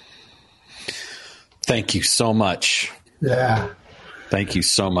 Thank you so much. Yeah. Thank you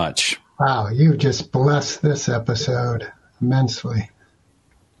so much. Wow, you just blessed this episode immensely.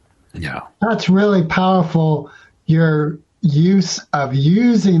 Yeah. That's really powerful, your use of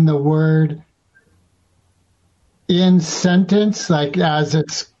using the word in sentence, like as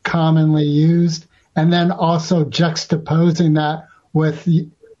it's commonly used, and then also juxtaposing that with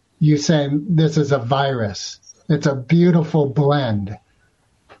you saying this is a virus. It's a beautiful blend.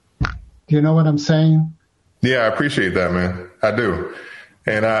 Do you know what I'm saying? Yeah, I appreciate that, man. I do.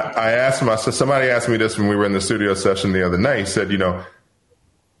 And I asked myself, somebody asked me this when we were in the studio session the other night. He said,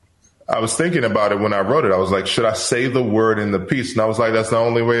 I was thinking about it when I wrote it. I was like, should I say the word in the piece? And I was like, that's the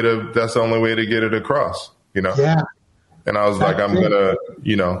only way to get it across, Yeah. And I was like, I'm gonna,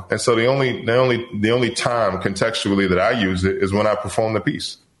 and so the only time contextually that I use it is when I perform the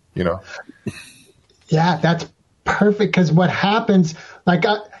piece, Yeah, that's perfect. Because what happens,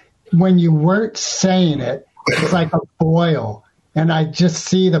 when you weren't saying it, it's like a boil. And I just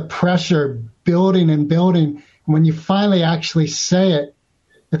see the pressure building and building. When you finally actually say it,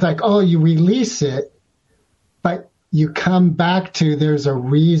 it's like, oh, you release it, but you come back to there's a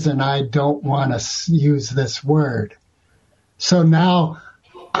reason I don't want to use this word. So now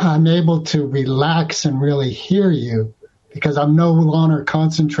I'm able to relax and really hear you because I'm no longer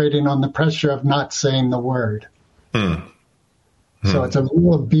concentrating on the pressure of not saying the word. So it's a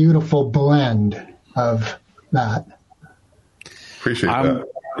real beautiful blend of that. Appreciate that,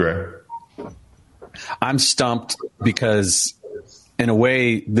 Greg. I'm stumped because, in a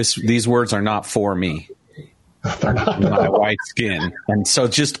way, these words are not for me. My white skin. And so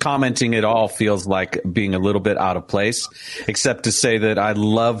just commenting at all feels like being a little bit out of place, except to say that I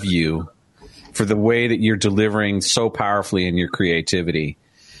love you for the way that you're delivering so powerfully in your creativity.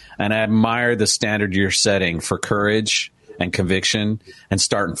 And I admire the standard you're setting for courage and conviction and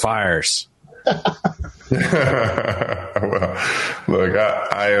starting fires. Well, look,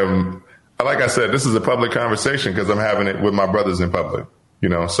 I am, like I said, this is a public conversation because I'm having it with my brothers in public,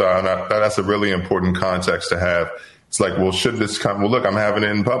 so that's a really important context to have. It's like, well, should this come? Well, look, I'm having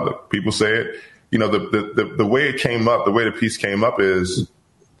it in public. People say it, the way it came up, the way the piece came up is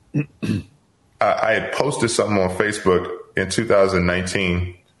I had posted something on Facebook in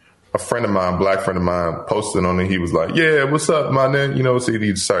 2019. A friend of mine, black friend of mine, posted on it. He was like, yeah, what's up, my nigga? So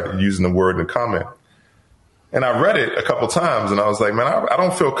he started using the word in the comment. And I read it a couple times and I was like, man, I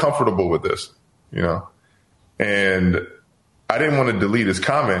don't feel comfortable with this, and I didn't want to delete his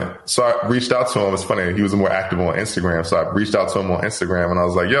comment. So I reached out to him. It's funny. He was more active on Instagram. So I reached out to him on Instagram and I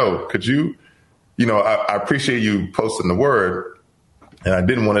was like, yo, could you, I appreciate you posting the word. And I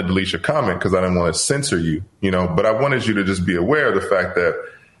didn't want to delete your comment because I didn't want to censor you, but I wanted you to just be aware of the fact that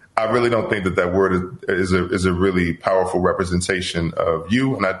I really don't think that word is a really powerful representation of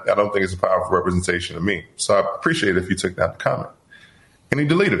you. And I don't think it's a powerful representation of me. So I appreciate it if you took down the comment. And he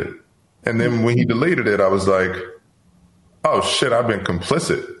deleted it. And then when he deleted it, I was like, oh, shit, I've been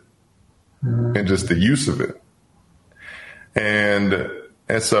complicit in just the use of it. And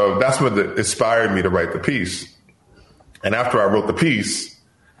so that's what inspired me to write the piece. And after I wrote the piece,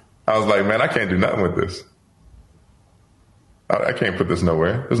 I was like, man, I can't do nothing with this. I can't put this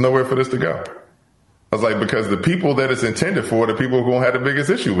nowhere. There's nowhere for this to go. I was like, because the people that it's intended for, the people who are going to have the biggest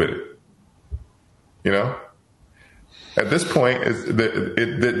issue with it. At this point,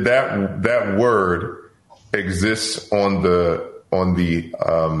 that word exists on the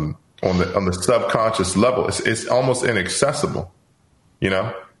subconscious level. It's almost inaccessible.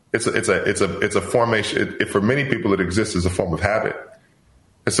 It's a formation. For many people, it exists as a form of habit.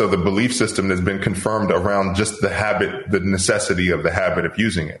 And so the belief system has been confirmed around just the habit, the necessity of the habit of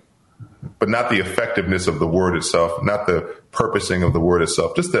using it, but not the effectiveness of the word itself, not the purposing of the word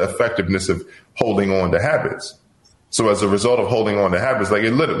itself, just the effectiveness of holding on to habits. So as a result of holding on to habits, like I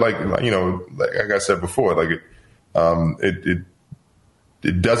said before,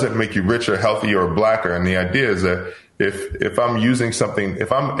 it doesn't make you richer, healthier, or blacker. And the idea is that if I'm using something,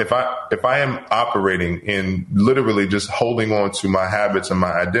 if I am operating in literally just holding on to my habits and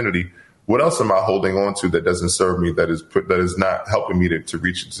my identity, what else am I holding on to that doesn't serve me, that is not helping me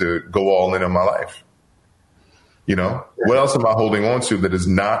to go all in my life? You know, what else am I holding on to that is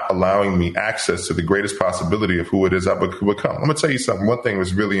not allowing me access to the greatest possibility of who it is I could become? I'm going to tell you something. One thing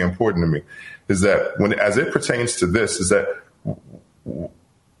that's really important to me is that as it pertains to this, is that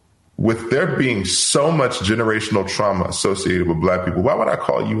with there being so much generational trauma associated with Black people, why would I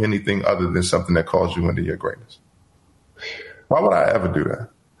call you anything other than something that calls you into your greatness? Why would I ever do that?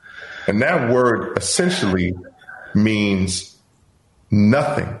 And that word essentially means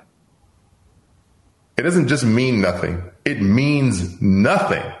nothing. It doesn't just mean nothing. It means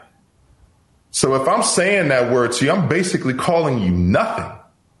nothing. So if I'm saying that word to you, I'm basically calling you nothing.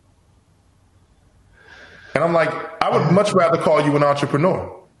 And I'm like, I would much rather call you an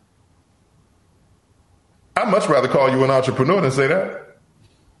entrepreneur. I'd much rather call you an entrepreneur than say that.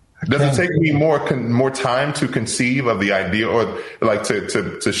 Does it take me more time to conceive of the idea, or like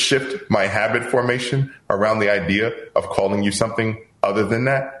to shift my habit formation around the idea of calling you something other than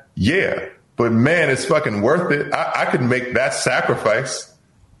that? Yeah. But man, it's fucking worth it. I could make that sacrifice.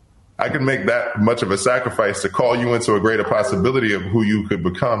 I could make that much of a sacrifice to call you into a greater possibility of who you could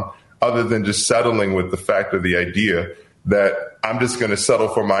become, other than just settling with the fact of the idea that I'm just going to settle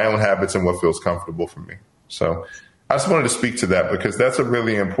for my own habits and what feels comfortable for me. So I just wanted to speak to that because that's a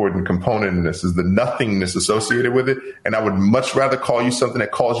really important component in this, is the nothingness associated with it. And I would much rather call you something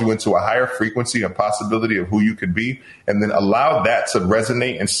that calls you into a higher frequency and possibility of who you could be, and then allow that to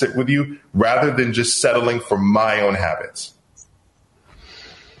resonate and sit with you rather than just settling for my own habits.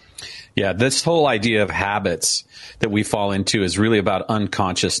 Yeah, this whole idea of habits that we fall into is really about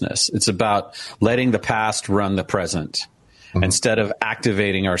unconsciousness. It's about letting the past run the present. Mm-hmm. Instead of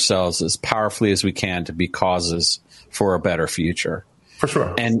activating ourselves as powerfully as we can to be causes for a better future. For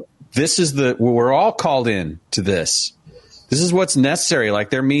sure. And this is we're all called in to this. This is what's necessary. Like,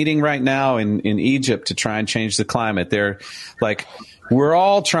 they're meeting right now in Egypt to try and change the climate. They're like, we're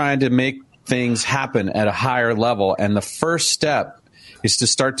all trying to make things happen at a higher level. And the first step is to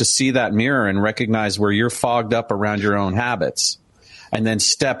start to see that mirror and recognize where you're fogged up around your own habits, and then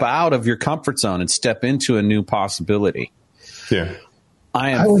step out of your comfort zone and step into a new possibility. Yeah.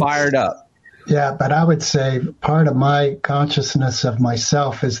 I am fired up. Yeah, but I would say part of my consciousness of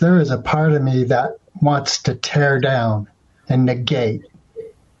myself is there is a part of me that wants to tear down and negate.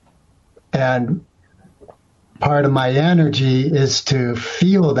 And part of my energy is to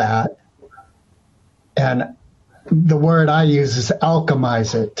feel that. And the word I use is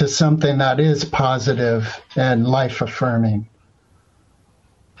alchemize it to something that is positive and life affirming.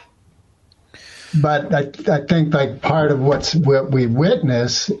 But I think like part of what we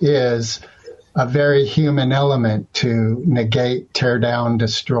witness is a very human element to negate, tear down,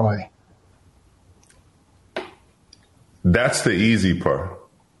 destroy. That's the easy part.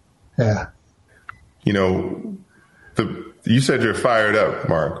 Yeah. You know, you said you're fired up,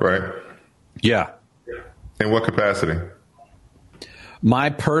 Mark, right? Yeah. In what capacity?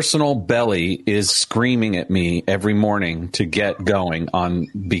 My personal belly is screaming at me every morning to get going on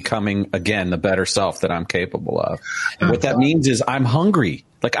becoming, again, the better self that I'm capable of. And what that means is I'm hungry.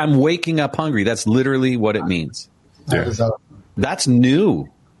 Like, I'm waking up hungry. That's literally what it means. Yeah. That's new.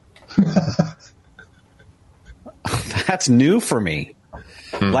 That's new for me.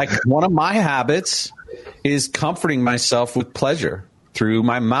 Like, one of my habits is comforting myself with pleasure through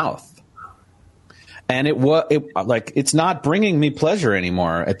my mouth. And it's not bringing me pleasure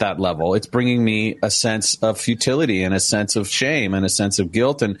anymore at that level. It's bringing me a sense of futility and a sense of shame and a sense of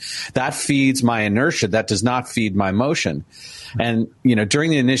guilt. And that feeds my inertia. That does not feed my motion. And, you know, during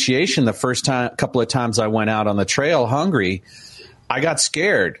the initiation, the first couple of times I went out on the trail hungry, I got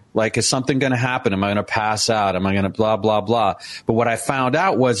scared. Like, is something going to happen? Am I going to pass out? Am I going to blah, blah, blah? But what I found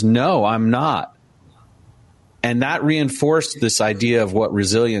out was, no, I'm not. And that reinforced this idea of what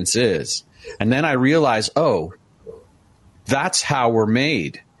resilience is. And then I realized, oh, that's how we're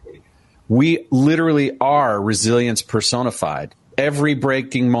made. We literally are resilience personified. Every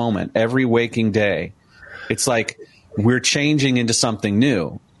breaking moment, every waking day, it's like we're changing into something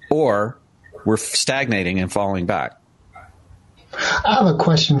new, or we're stagnating and falling back. I have a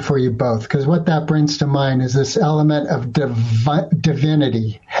question for you both, because what that brings to mind is this element of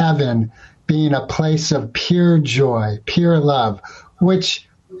divinity, heaven, being a place of pure joy, pure love, which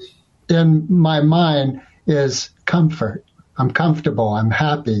in my mind is comfort. I'm comfortable. I'm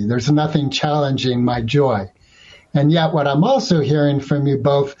happy. There's nothing challenging my joy. And yet what I'm also hearing from you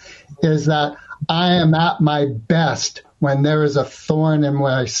both is that I am at my best when there is a thorn in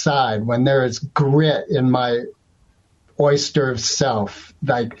my side, when there is grit in my oyster of self,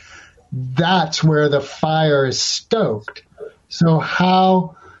 like that's where the fire is stoked. So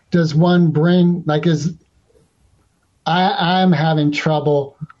how does one bring, like, I'm having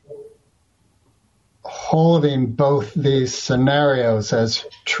trouble holding both these scenarios as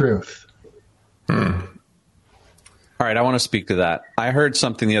truth. All right, I want to speak to that. I heard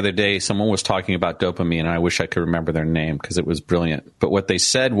something the other day. Someone was talking about dopamine, and I wish I could remember their name because it was brilliant. But what they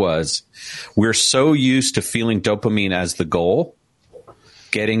said was, we're so used to feeling dopamine as the goal,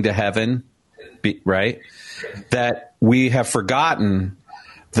 getting to heaven, right, that we have forgotten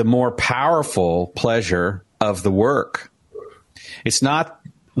the more powerful pleasure of the work. It's not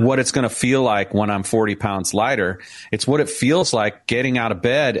what it's going to feel like when I'm 40 pounds lighter. It's what it feels like getting out of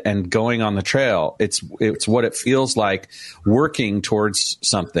bed and going on the trail. It's what it feels like working towards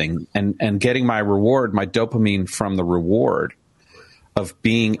something and getting my reward, my dopamine from the reward of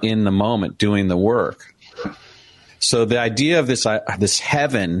being in the moment, doing the work. So the idea of this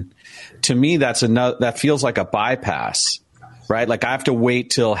heaven, to me, that feels like a bypass, right? Like I have to wait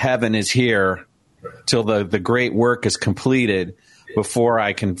till heaven is here, till the great work is completed, before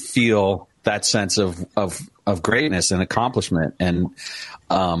I can feel that sense of greatness and accomplishment. And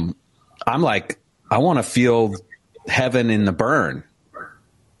I'm like, I want to feel heaven in the burn.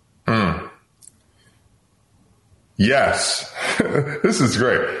 Yes. This is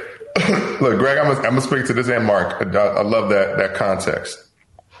great. Look, Greg, I'm gonna speak to this, and Mark. I love that context.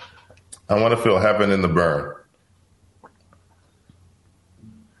 I want to feel heaven in the burn.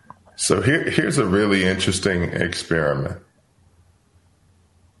 So here's a really interesting experiment.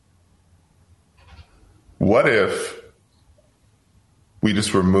 What if we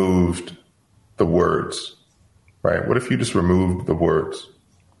just removed the words, right? What if you just removed the words,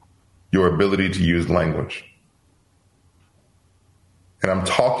 your ability to use language? And I'm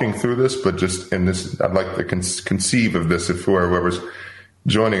talking through this, but just in this, I'd like to conceive of this if whoever's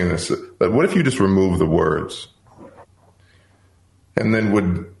joining this. But what if you just remove the words? And then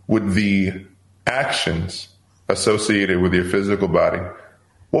would the actions associated with your physical body,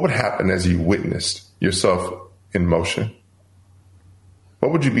 what would happen as you witnessed yourself in motion?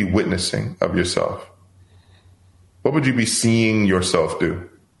 What would you be witnessing of yourself? What would you be seeing yourself do?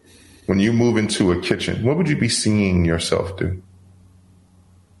 When you move into a kitchen, what would you be seeing yourself do?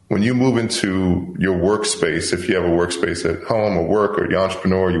 When you move into your workspace, if you have a workspace at home or work, or you're an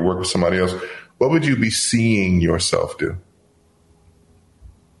entrepreneur, you work with somebody else, what would you be seeing yourself do?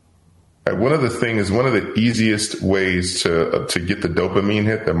 One of the easiest ways to get the dopamine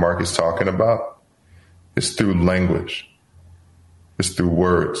hit that Mark is talking about is through language. It's through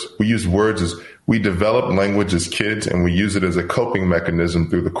words. We use words we develop language as kids, and we use it as a coping mechanism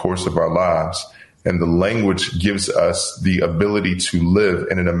through the course of our lives. And the language gives us the ability to live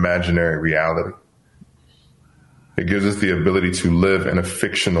in an imaginary reality. It gives us the ability to live in a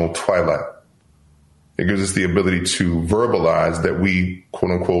fictional twilight. It gives us the ability to verbalize that we,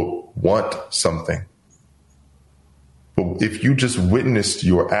 quote unquote, want something. But if you just witnessed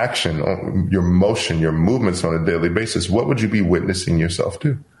your action, your motion, your movements on a daily basis, what would you be witnessing yourself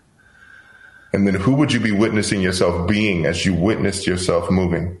do? And then who would you be witnessing yourself being as you witnessed yourself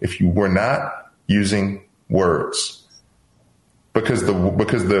moving if you were not using words? Because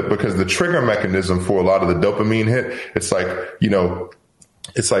the trigger mechanism for a lot of the dopamine hit, it's like,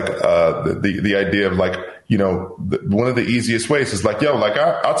 the idea of like, one of the easiest ways is like,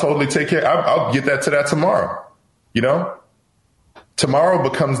 I'll totally take care. I'll get that to that tomorrow. Tomorrow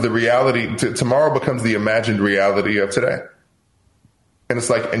becomes the reality. Tomorrow becomes the imagined reality of today. And it's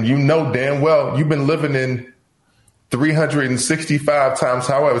like, and damn well, you've been living in 365 times,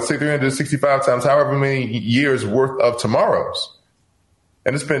 however many years worth of tomorrows.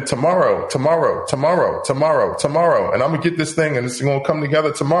 And it's been tomorrow. And I'm going to get this thing and it's going to come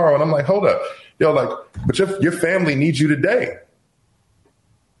together tomorrow. And I'm like, hold up. But your family needs you today.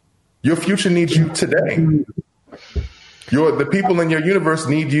 Your future needs you today. The people in your universe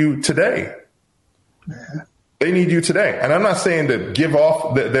need you today. They need you today. And I'm not saying to give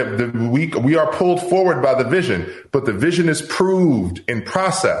off we are pulled forward by the vision, but the vision is proved in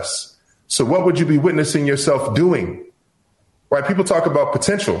process. So what would you be witnessing yourself doing? Right? People talk about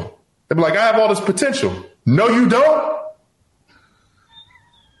potential. They'd be like, I have all this potential. No, you don't.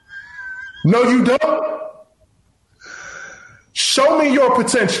 No, you don't. Show me your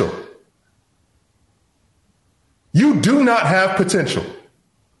potential. You do not have potential.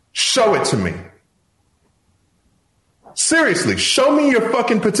 Show it to me. Seriously, show me your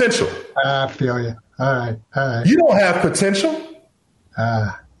fucking potential. I feel you. All right. You don't have potential.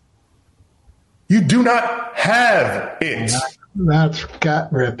 You do not have it. That's gut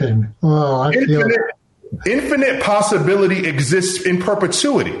ripping. Oh, I feel infinite possibility exists in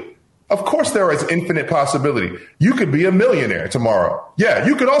perpetuity. Of course there is infinite possibility. You could be a millionaire tomorrow. Yeah,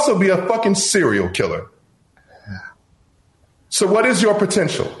 you could also be a fucking serial killer. So what is your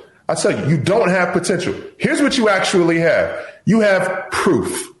potential? I tell you, you don't have potential. Here's what you actually have. You have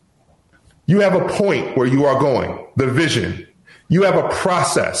proof. You have a point where you are going, the vision. You have a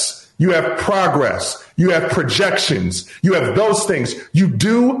process. You have progress. You have projections. You have those things. You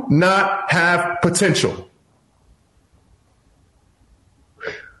do not have potential.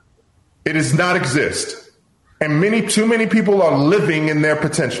 It does not exist. And too many people are living in their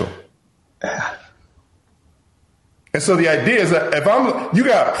potential. And so the idea is that you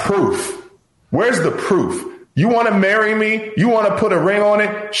got proof. Where's the proof? You want to marry me? You want to put a ring on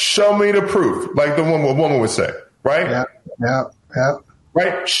it? Show me the proof. Like the woman would say, right? Yeah.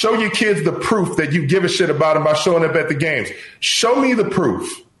 Right? Show your kids the proof that you give a shit about them by showing up at the games. Show me the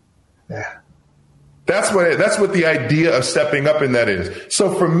proof. Yeah. That's what the idea of stepping up in that is.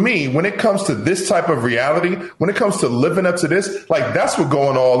 So for me, when it comes to this type of reality, when it comes to living up to this, like that's what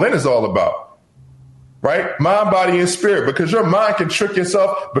going all in is all about. Right? Mind, body, and spirit, because your mind can trick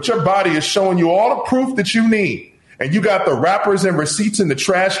yourself, but your body is showing you all the proof that you need. And you got the wrappers and receipts in the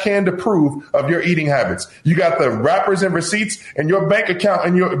trash can to prove of your eating habits. You got the wrappers and receipts in your bank account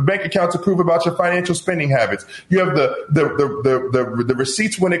to prove about your financial spending habits. You have the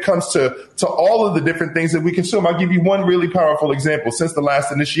receipts when it comes to all of the different things that we consume. I'll give you one really powerful example since the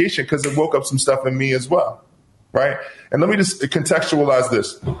last initiation, because it woke up some stuff in me as well. Right? And let me just contextualize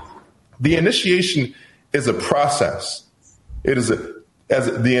this. The initiation is a process. It is as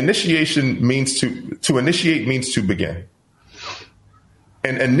the initiation means to initiate means to begin.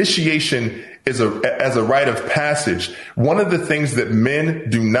 And initiation is as a rite of passage. One of the things that men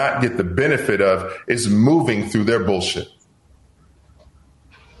do not get the benefit of is moving through their bullshit.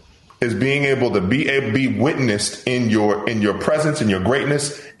 Is being able to be witnessed in your presence, in your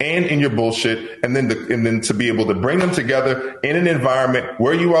greatness, and in your bullshit, and then to be able to bring them together in an environment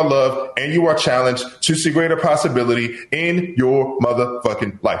where you are loved and you are challenged to see greater possibility in your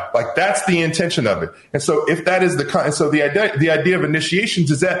motherfucking life. Like that's the intention of it. And so if that is the idea of initiations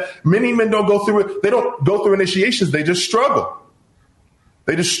is that many men don't go through it. They don't go through initiations. They just struggle.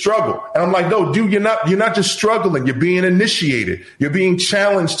 They just struggle. And I'm like, no, dude, you're not just struggling. You're being initiated. You're being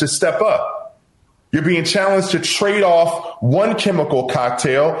challenged to step up. You're being challenged to trade off one chemical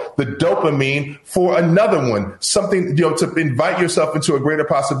cocktail, the dopamine, for another one, something, to invite yourself into a greater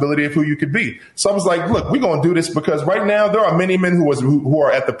possibility of who you could be. So I was like, look, we're going to do this because right now there are many men who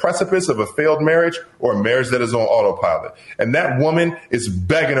are at the precipice of a failed marriage or a marriage that is on autopilot. And that woman is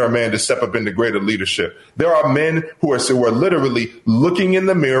begging her man to step up into greater leadership. There are men who are literally looking in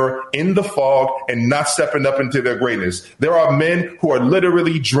the mirror in the fog and not stepping up into their greatness. There are men who are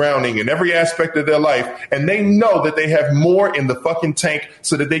literally drowning in every aspect of their life, and they know that they have more in the fucking tank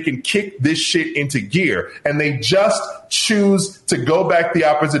so that they can kick this shit into gear, and they just choose to go back the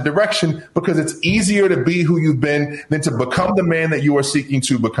opposite direction because it's easier to be who you've been than to become the man that you are seeking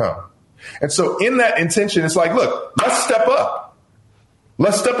to become. And so in that intention, it's like, look, let's step up.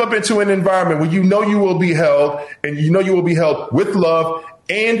 Let's step up into an environment where you know you will be held, and you know you will be held with love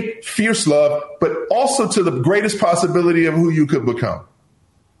and fierce love, but also to the greatest possibility of who you could become.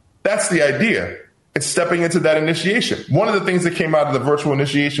 That's the idea. It's stepping into that initiation. One of the things that came out of the virtual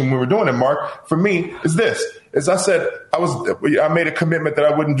initiation we were doing it, Mark, for me is this. As I said, I made a commitment that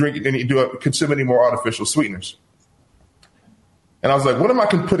I wouldn't consume any more artificial sweeteners. And I was like, what am I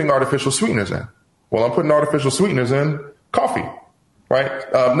putting artificial sweeteners in? Well, I'm putting artificial sweeteners in coffee, right?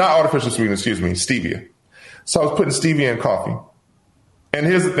 Not artificial sweeteners, stevia. So I was putting stevia in coffee. And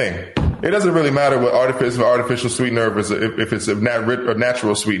here's the thing. It doesn't really matter what artificial sweetener, if it's a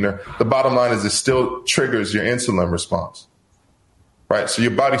natural sweetener. The bottom line is it still triggers your insulin response, right? So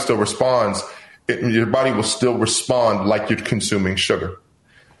your body still responds. Your body will still respond like you're consuming sugar,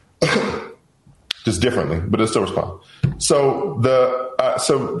 just differently, but it'll still respond. So I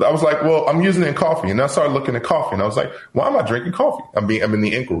was like, well, I'm using it in coffee, and I started looking at coffee, and I was like, why am I drinking coffee? I'm in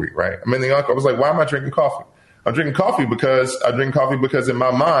the inquiry, right? I was like, why am I drinking coffee? I'm drinking coffee because in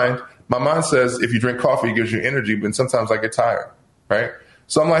my mind says if you drink coffee, it gives you energy, but sometimes I get tired, right?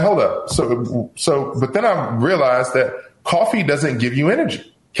 So I'm like, hold up. But then I realized that coffee doesn't give you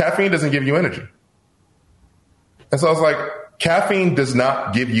energy. Caffeine doesn't give you energy. And so I was like, caffeine does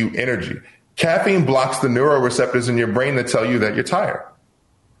not give you energy. Caffeine blocks the neuroreceptors in your brain that tell you that you're tired.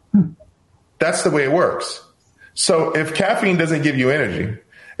 That's the way it works. So if caffeine doesn't give you energy,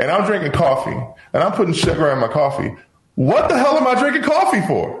 and I'm drinking coffee, and I'm putting sugar in my coffee, what the hell am I drinking coffee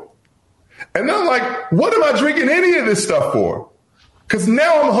for? And then I'm like, what am I drinking any of this stuff for? Because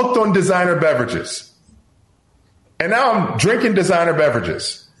now I'm hooked on designer beverages. And now I'm drinking designer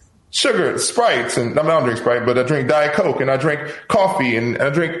beverages. Sugar, Sprites, and I don't drink Sprite, but I drink Diet Coke, and I drink coffee, and I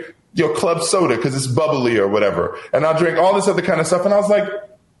drink club soda because it's bubbly or whatever. And I drink all this other kind of stuff. And I was like,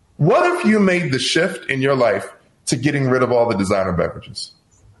 what if you made the shift in your life to getting rid of all the designer beverages?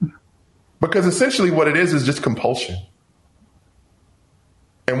 Because essentially what it is just compulsion.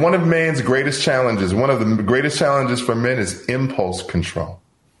 And one of man's greatest challenges, one of the greatest challenges for men is impulse control.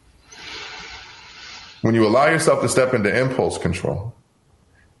 When you allow yourself to step into impulse control,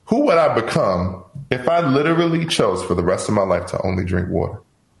 who would I become if I literally chose for the rest of my life to only drink water?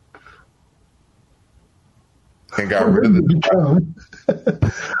 And got rid of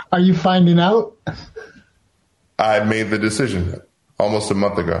the... Are you finding out? I made the decision almost a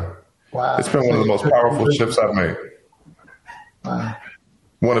month ago. Wow. It's been one of the most powerful shifts I've made. Wow.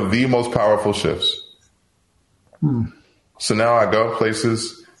 One of the most powerful shifts. So now I go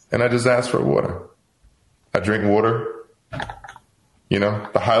places and I just ask for water. I drink water. The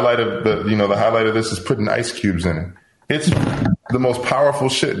highlight of this is putting ice cubes in it. It's the most powerful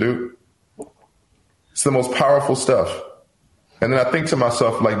shit, dude. It's the most powerful stuff. And then I think to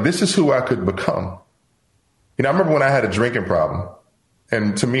myself, like, this is who I could become. I remember when I had a drinking problem.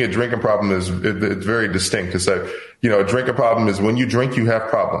 And to me, a drinking problem is it's very distinct. It's like, a drinking problem is when you drink, you have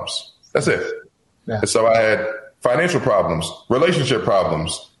problems. That's it. Yeah. And so I had financial problems, relationship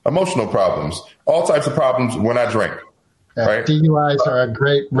problems, emotional problems, all types of problems when I drank. Yeah, right? DUIs are a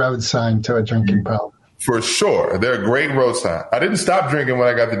great road sign to a drinking problem. For sure. They're a great road sign. I didn't stop drinking when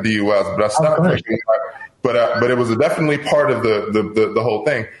I got the DUIs, but I stopped drinking. But it was definitely part of the whole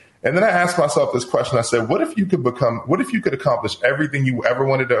thing. And then I asked myself this question. I said, what if you could accomplish everything you ever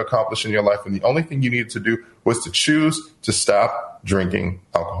wanted to accomplish in your life, and the only thing you needed to do was to choose to stop drinking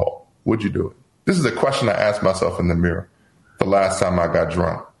alcohol? Would you do it? This is a question I asked myself in the mirror the last time I got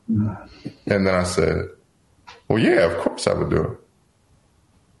drunk. And then I said, well, yeah, of course I would do it.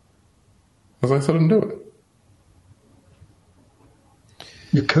 Because I said, do it.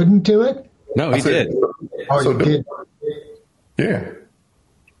 You couldn't do it? No, he did. Oh, you did? Yeah.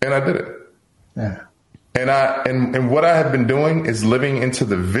 And I did it. Yeah. And what I have been doing is living into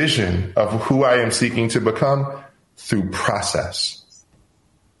the vision of who I am seeking to become through process.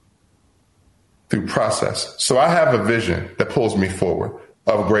 Through process. So I have a vision that pulls me forward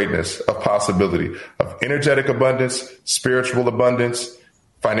of greatness, of possibility, of energetic abundance, spiritual abundance,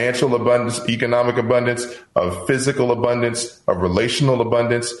 financial abundance, economic abundance, of physical abundance, of relational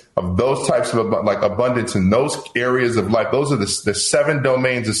abundance, of those types of abundance in those areas of life. Those are the 7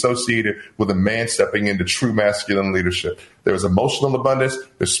 domains associated with a man stepping into true masculine leadership. There's emotional abundance,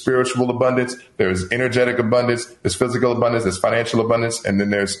 there's spiritual abundance, there's energetic abundance, there's physical abundance, there's financial abundance, and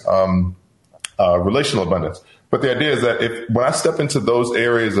then there's relational abundance. But the idea is that when I step into those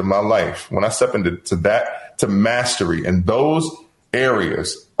areas of my life, when I step into to mastery and those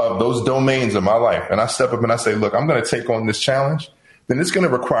areas of those domains of my life, and I step up and I say, look, I'm going to take on this challenge, then it's going to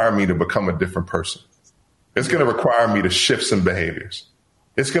require me to become a different person. It's going to require me to shift some behaviors.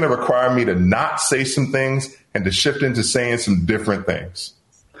 It's going to require me to not say some things and to shift into saying some different things,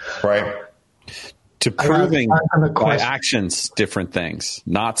 right? To proving by actions different things,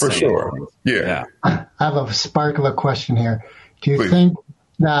 not for saying sure. Things. Yeah. I have a spark of a question here. Do you think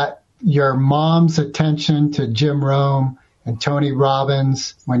that your mom's attention to Jim Rome and Tony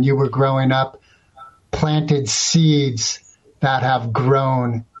Robbins when you were growing up planted seeds that have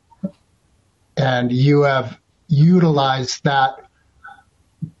grown, and you have utilized that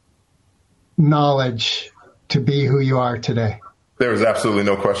knowledge to be who you are today? There is absolutely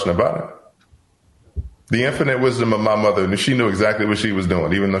no question about it. The infinite wisdom of my mother, she knew exactly what she was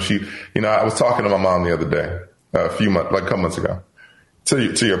doing, even though I was talking to my mom the other day, a couple months ago,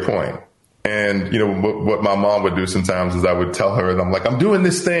 to your point. And, what my mom would do sometimes is I would tell her, and I'm like, I'm doing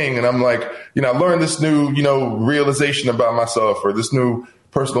this thing. And I'm like, I learned this new, realization about myself, or this new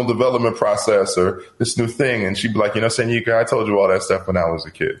personal development process, or this new thing. And she'd be like, Sanyika, I told you all that stuff when I was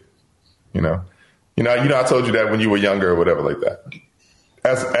a kid. I told you that when you were younger or whatever like that,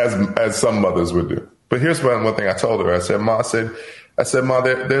 as some mothers would do. But here's one thing I told her. I said, Ma,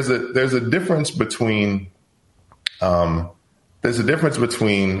 there's a difference between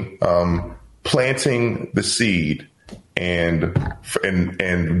planting the seed and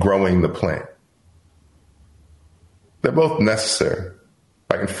growing the plant. They're both necessary,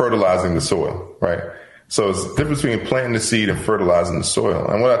 like in fertilizing the soil, right? So it's the difference between planting the seed and fertilizing the soil.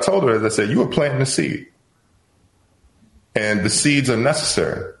 And what I told her is, I said, you were planting the seed, and the seeds are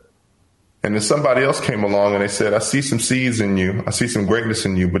necessary. And then somebody else came along and they said, I see some seeds in you. I see some greatness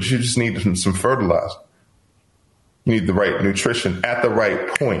in you, but you just need some fertilizer. You need the right nutrition at the right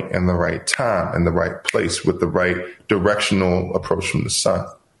point and the right time and the right place with the right directional approach from the sun.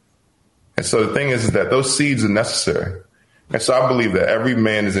 And so the thing is that those seeds are necessary. And so I believe that every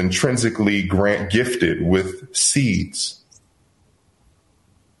man is intrinsically gifted with seeds.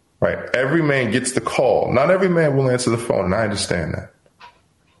 Right? Every man gets the call. Not every man will answer the phone, and I understand that.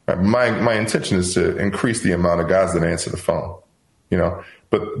 Right? My intention is to increase the amount of guys that answer the phone.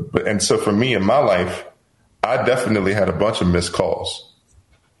 But and so for me in my life, I definitely had a bunch of missed calls.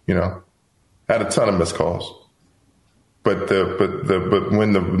 Had a ton of missed calls. But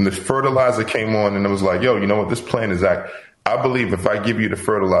when the fertilizer came on and it was like, yo, you know what, this plan is I believe if I give you the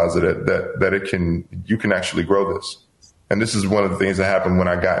fertilizer that you can actually grow this. And this is one of the things that happened when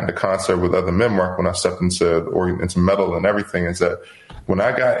I got into concert with other men, Mark, when I stepped into metal and everything, is that when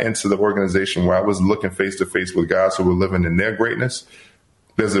I got into the organization where I was looking face to face with guys who were living in their greatness,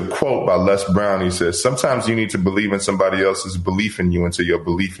 there's a quote by Les Brown. He says, sometimes you need to believe in somebody else's belief in you until your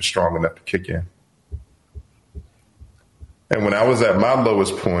belief is strong enough to kick in. And when I was at my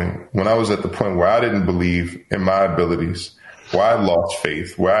lowest point, when I was at the point where I didn't believe in my abilities, where I lost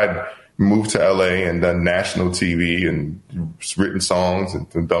faith, where I'd moved to LA and done national TV and written songs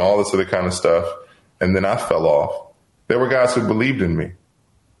and done all this other kind of stuff, and then I fell off, there were guys who believed in me.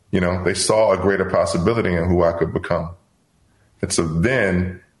 They saw a greater possibility in who I could become. And so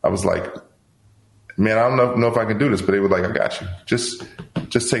then I was like, man, I don't know if I can do this, but they were like, I got you. Just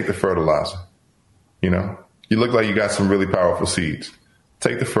take the fertilizer. You look like you got some really powerful seeds.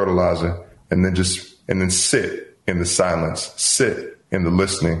 Take the fertilizer and then sit in the silence, sit in the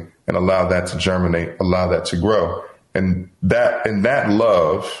listening, and allow that to germinate, allow that to grow. And that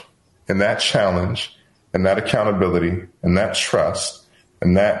love and that challenge and that accountability and that trust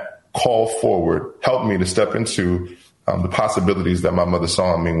and that call forward helped me to step into the possibilities that my mother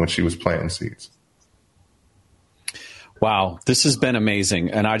saw in me when she was planting seeds. Wow, this has been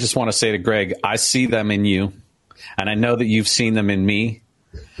amazing. And I just want to say to Greg, I see them in you, and I know that you've seen them in me.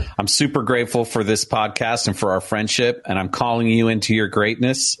 I'm super grateful for this podcast and for our friendship, and I'm calling you into your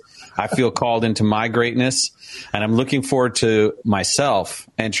greatness. I feel called into my greatness, and I'm looking forward to myself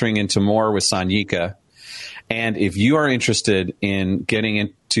entering into more with Sanyika. And if you are interested in getting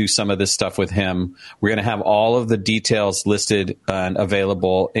into some of this stuff with him, we're going to have all of the details listed and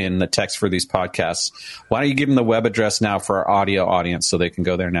available in the text for these podcasts. Why don't you give them the web address now for our audio audience so they can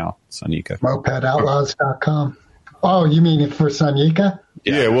go there now, Sanyika? Mopedoutlaws.com. Oh, you mean it for Sanyika?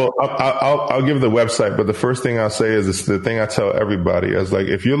 Yeah, well, I'll give the website, but the first thing I'll say is it's the thing I tell everybody is like,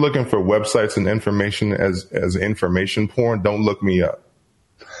 if you're looking for websites and information as information porn, don't look me up.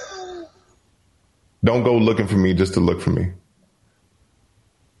 Don't go looking for me just to look for me.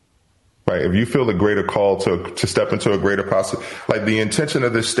 Right? If you feel a greater call to step into a greater possibility, like the intention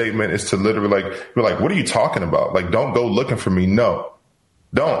of this statement is to literally be like, what are you talking about? Like, don't go looking for me. No,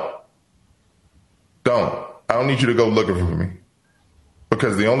 don't. I don't need you to go looking for me.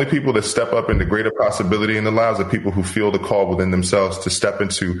 Because the only people that step up into greater possibility in their lives are people who feel the call within themselves to step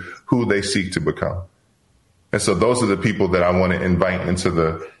into who they seek to become. And so those are the people that I want to invite into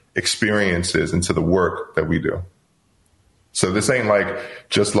the experiences, into the work that we do. So this ain't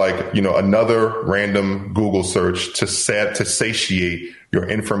just another random Google search to satiate your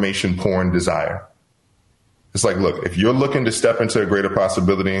information porn desire. It's like, look, if you're looking to step into a greater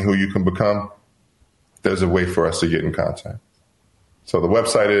possibility in who you can become, there's a way for us to get in contact. So the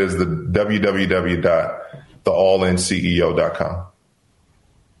website is the www.theallinceo.com.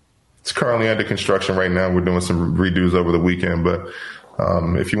 It's currently under construction right now. We're doing some redos over the weekend, but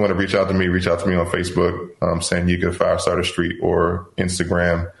if you want to reach out to me on Facebook, Sanyika Firestarter Street, or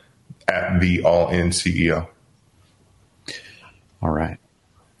Instagram at the All In CEO. All right.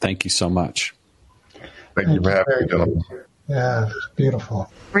 Thank you so much. Thank you for having me, gentlemen. Yeah, it's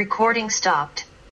beautiful. Recording stopped.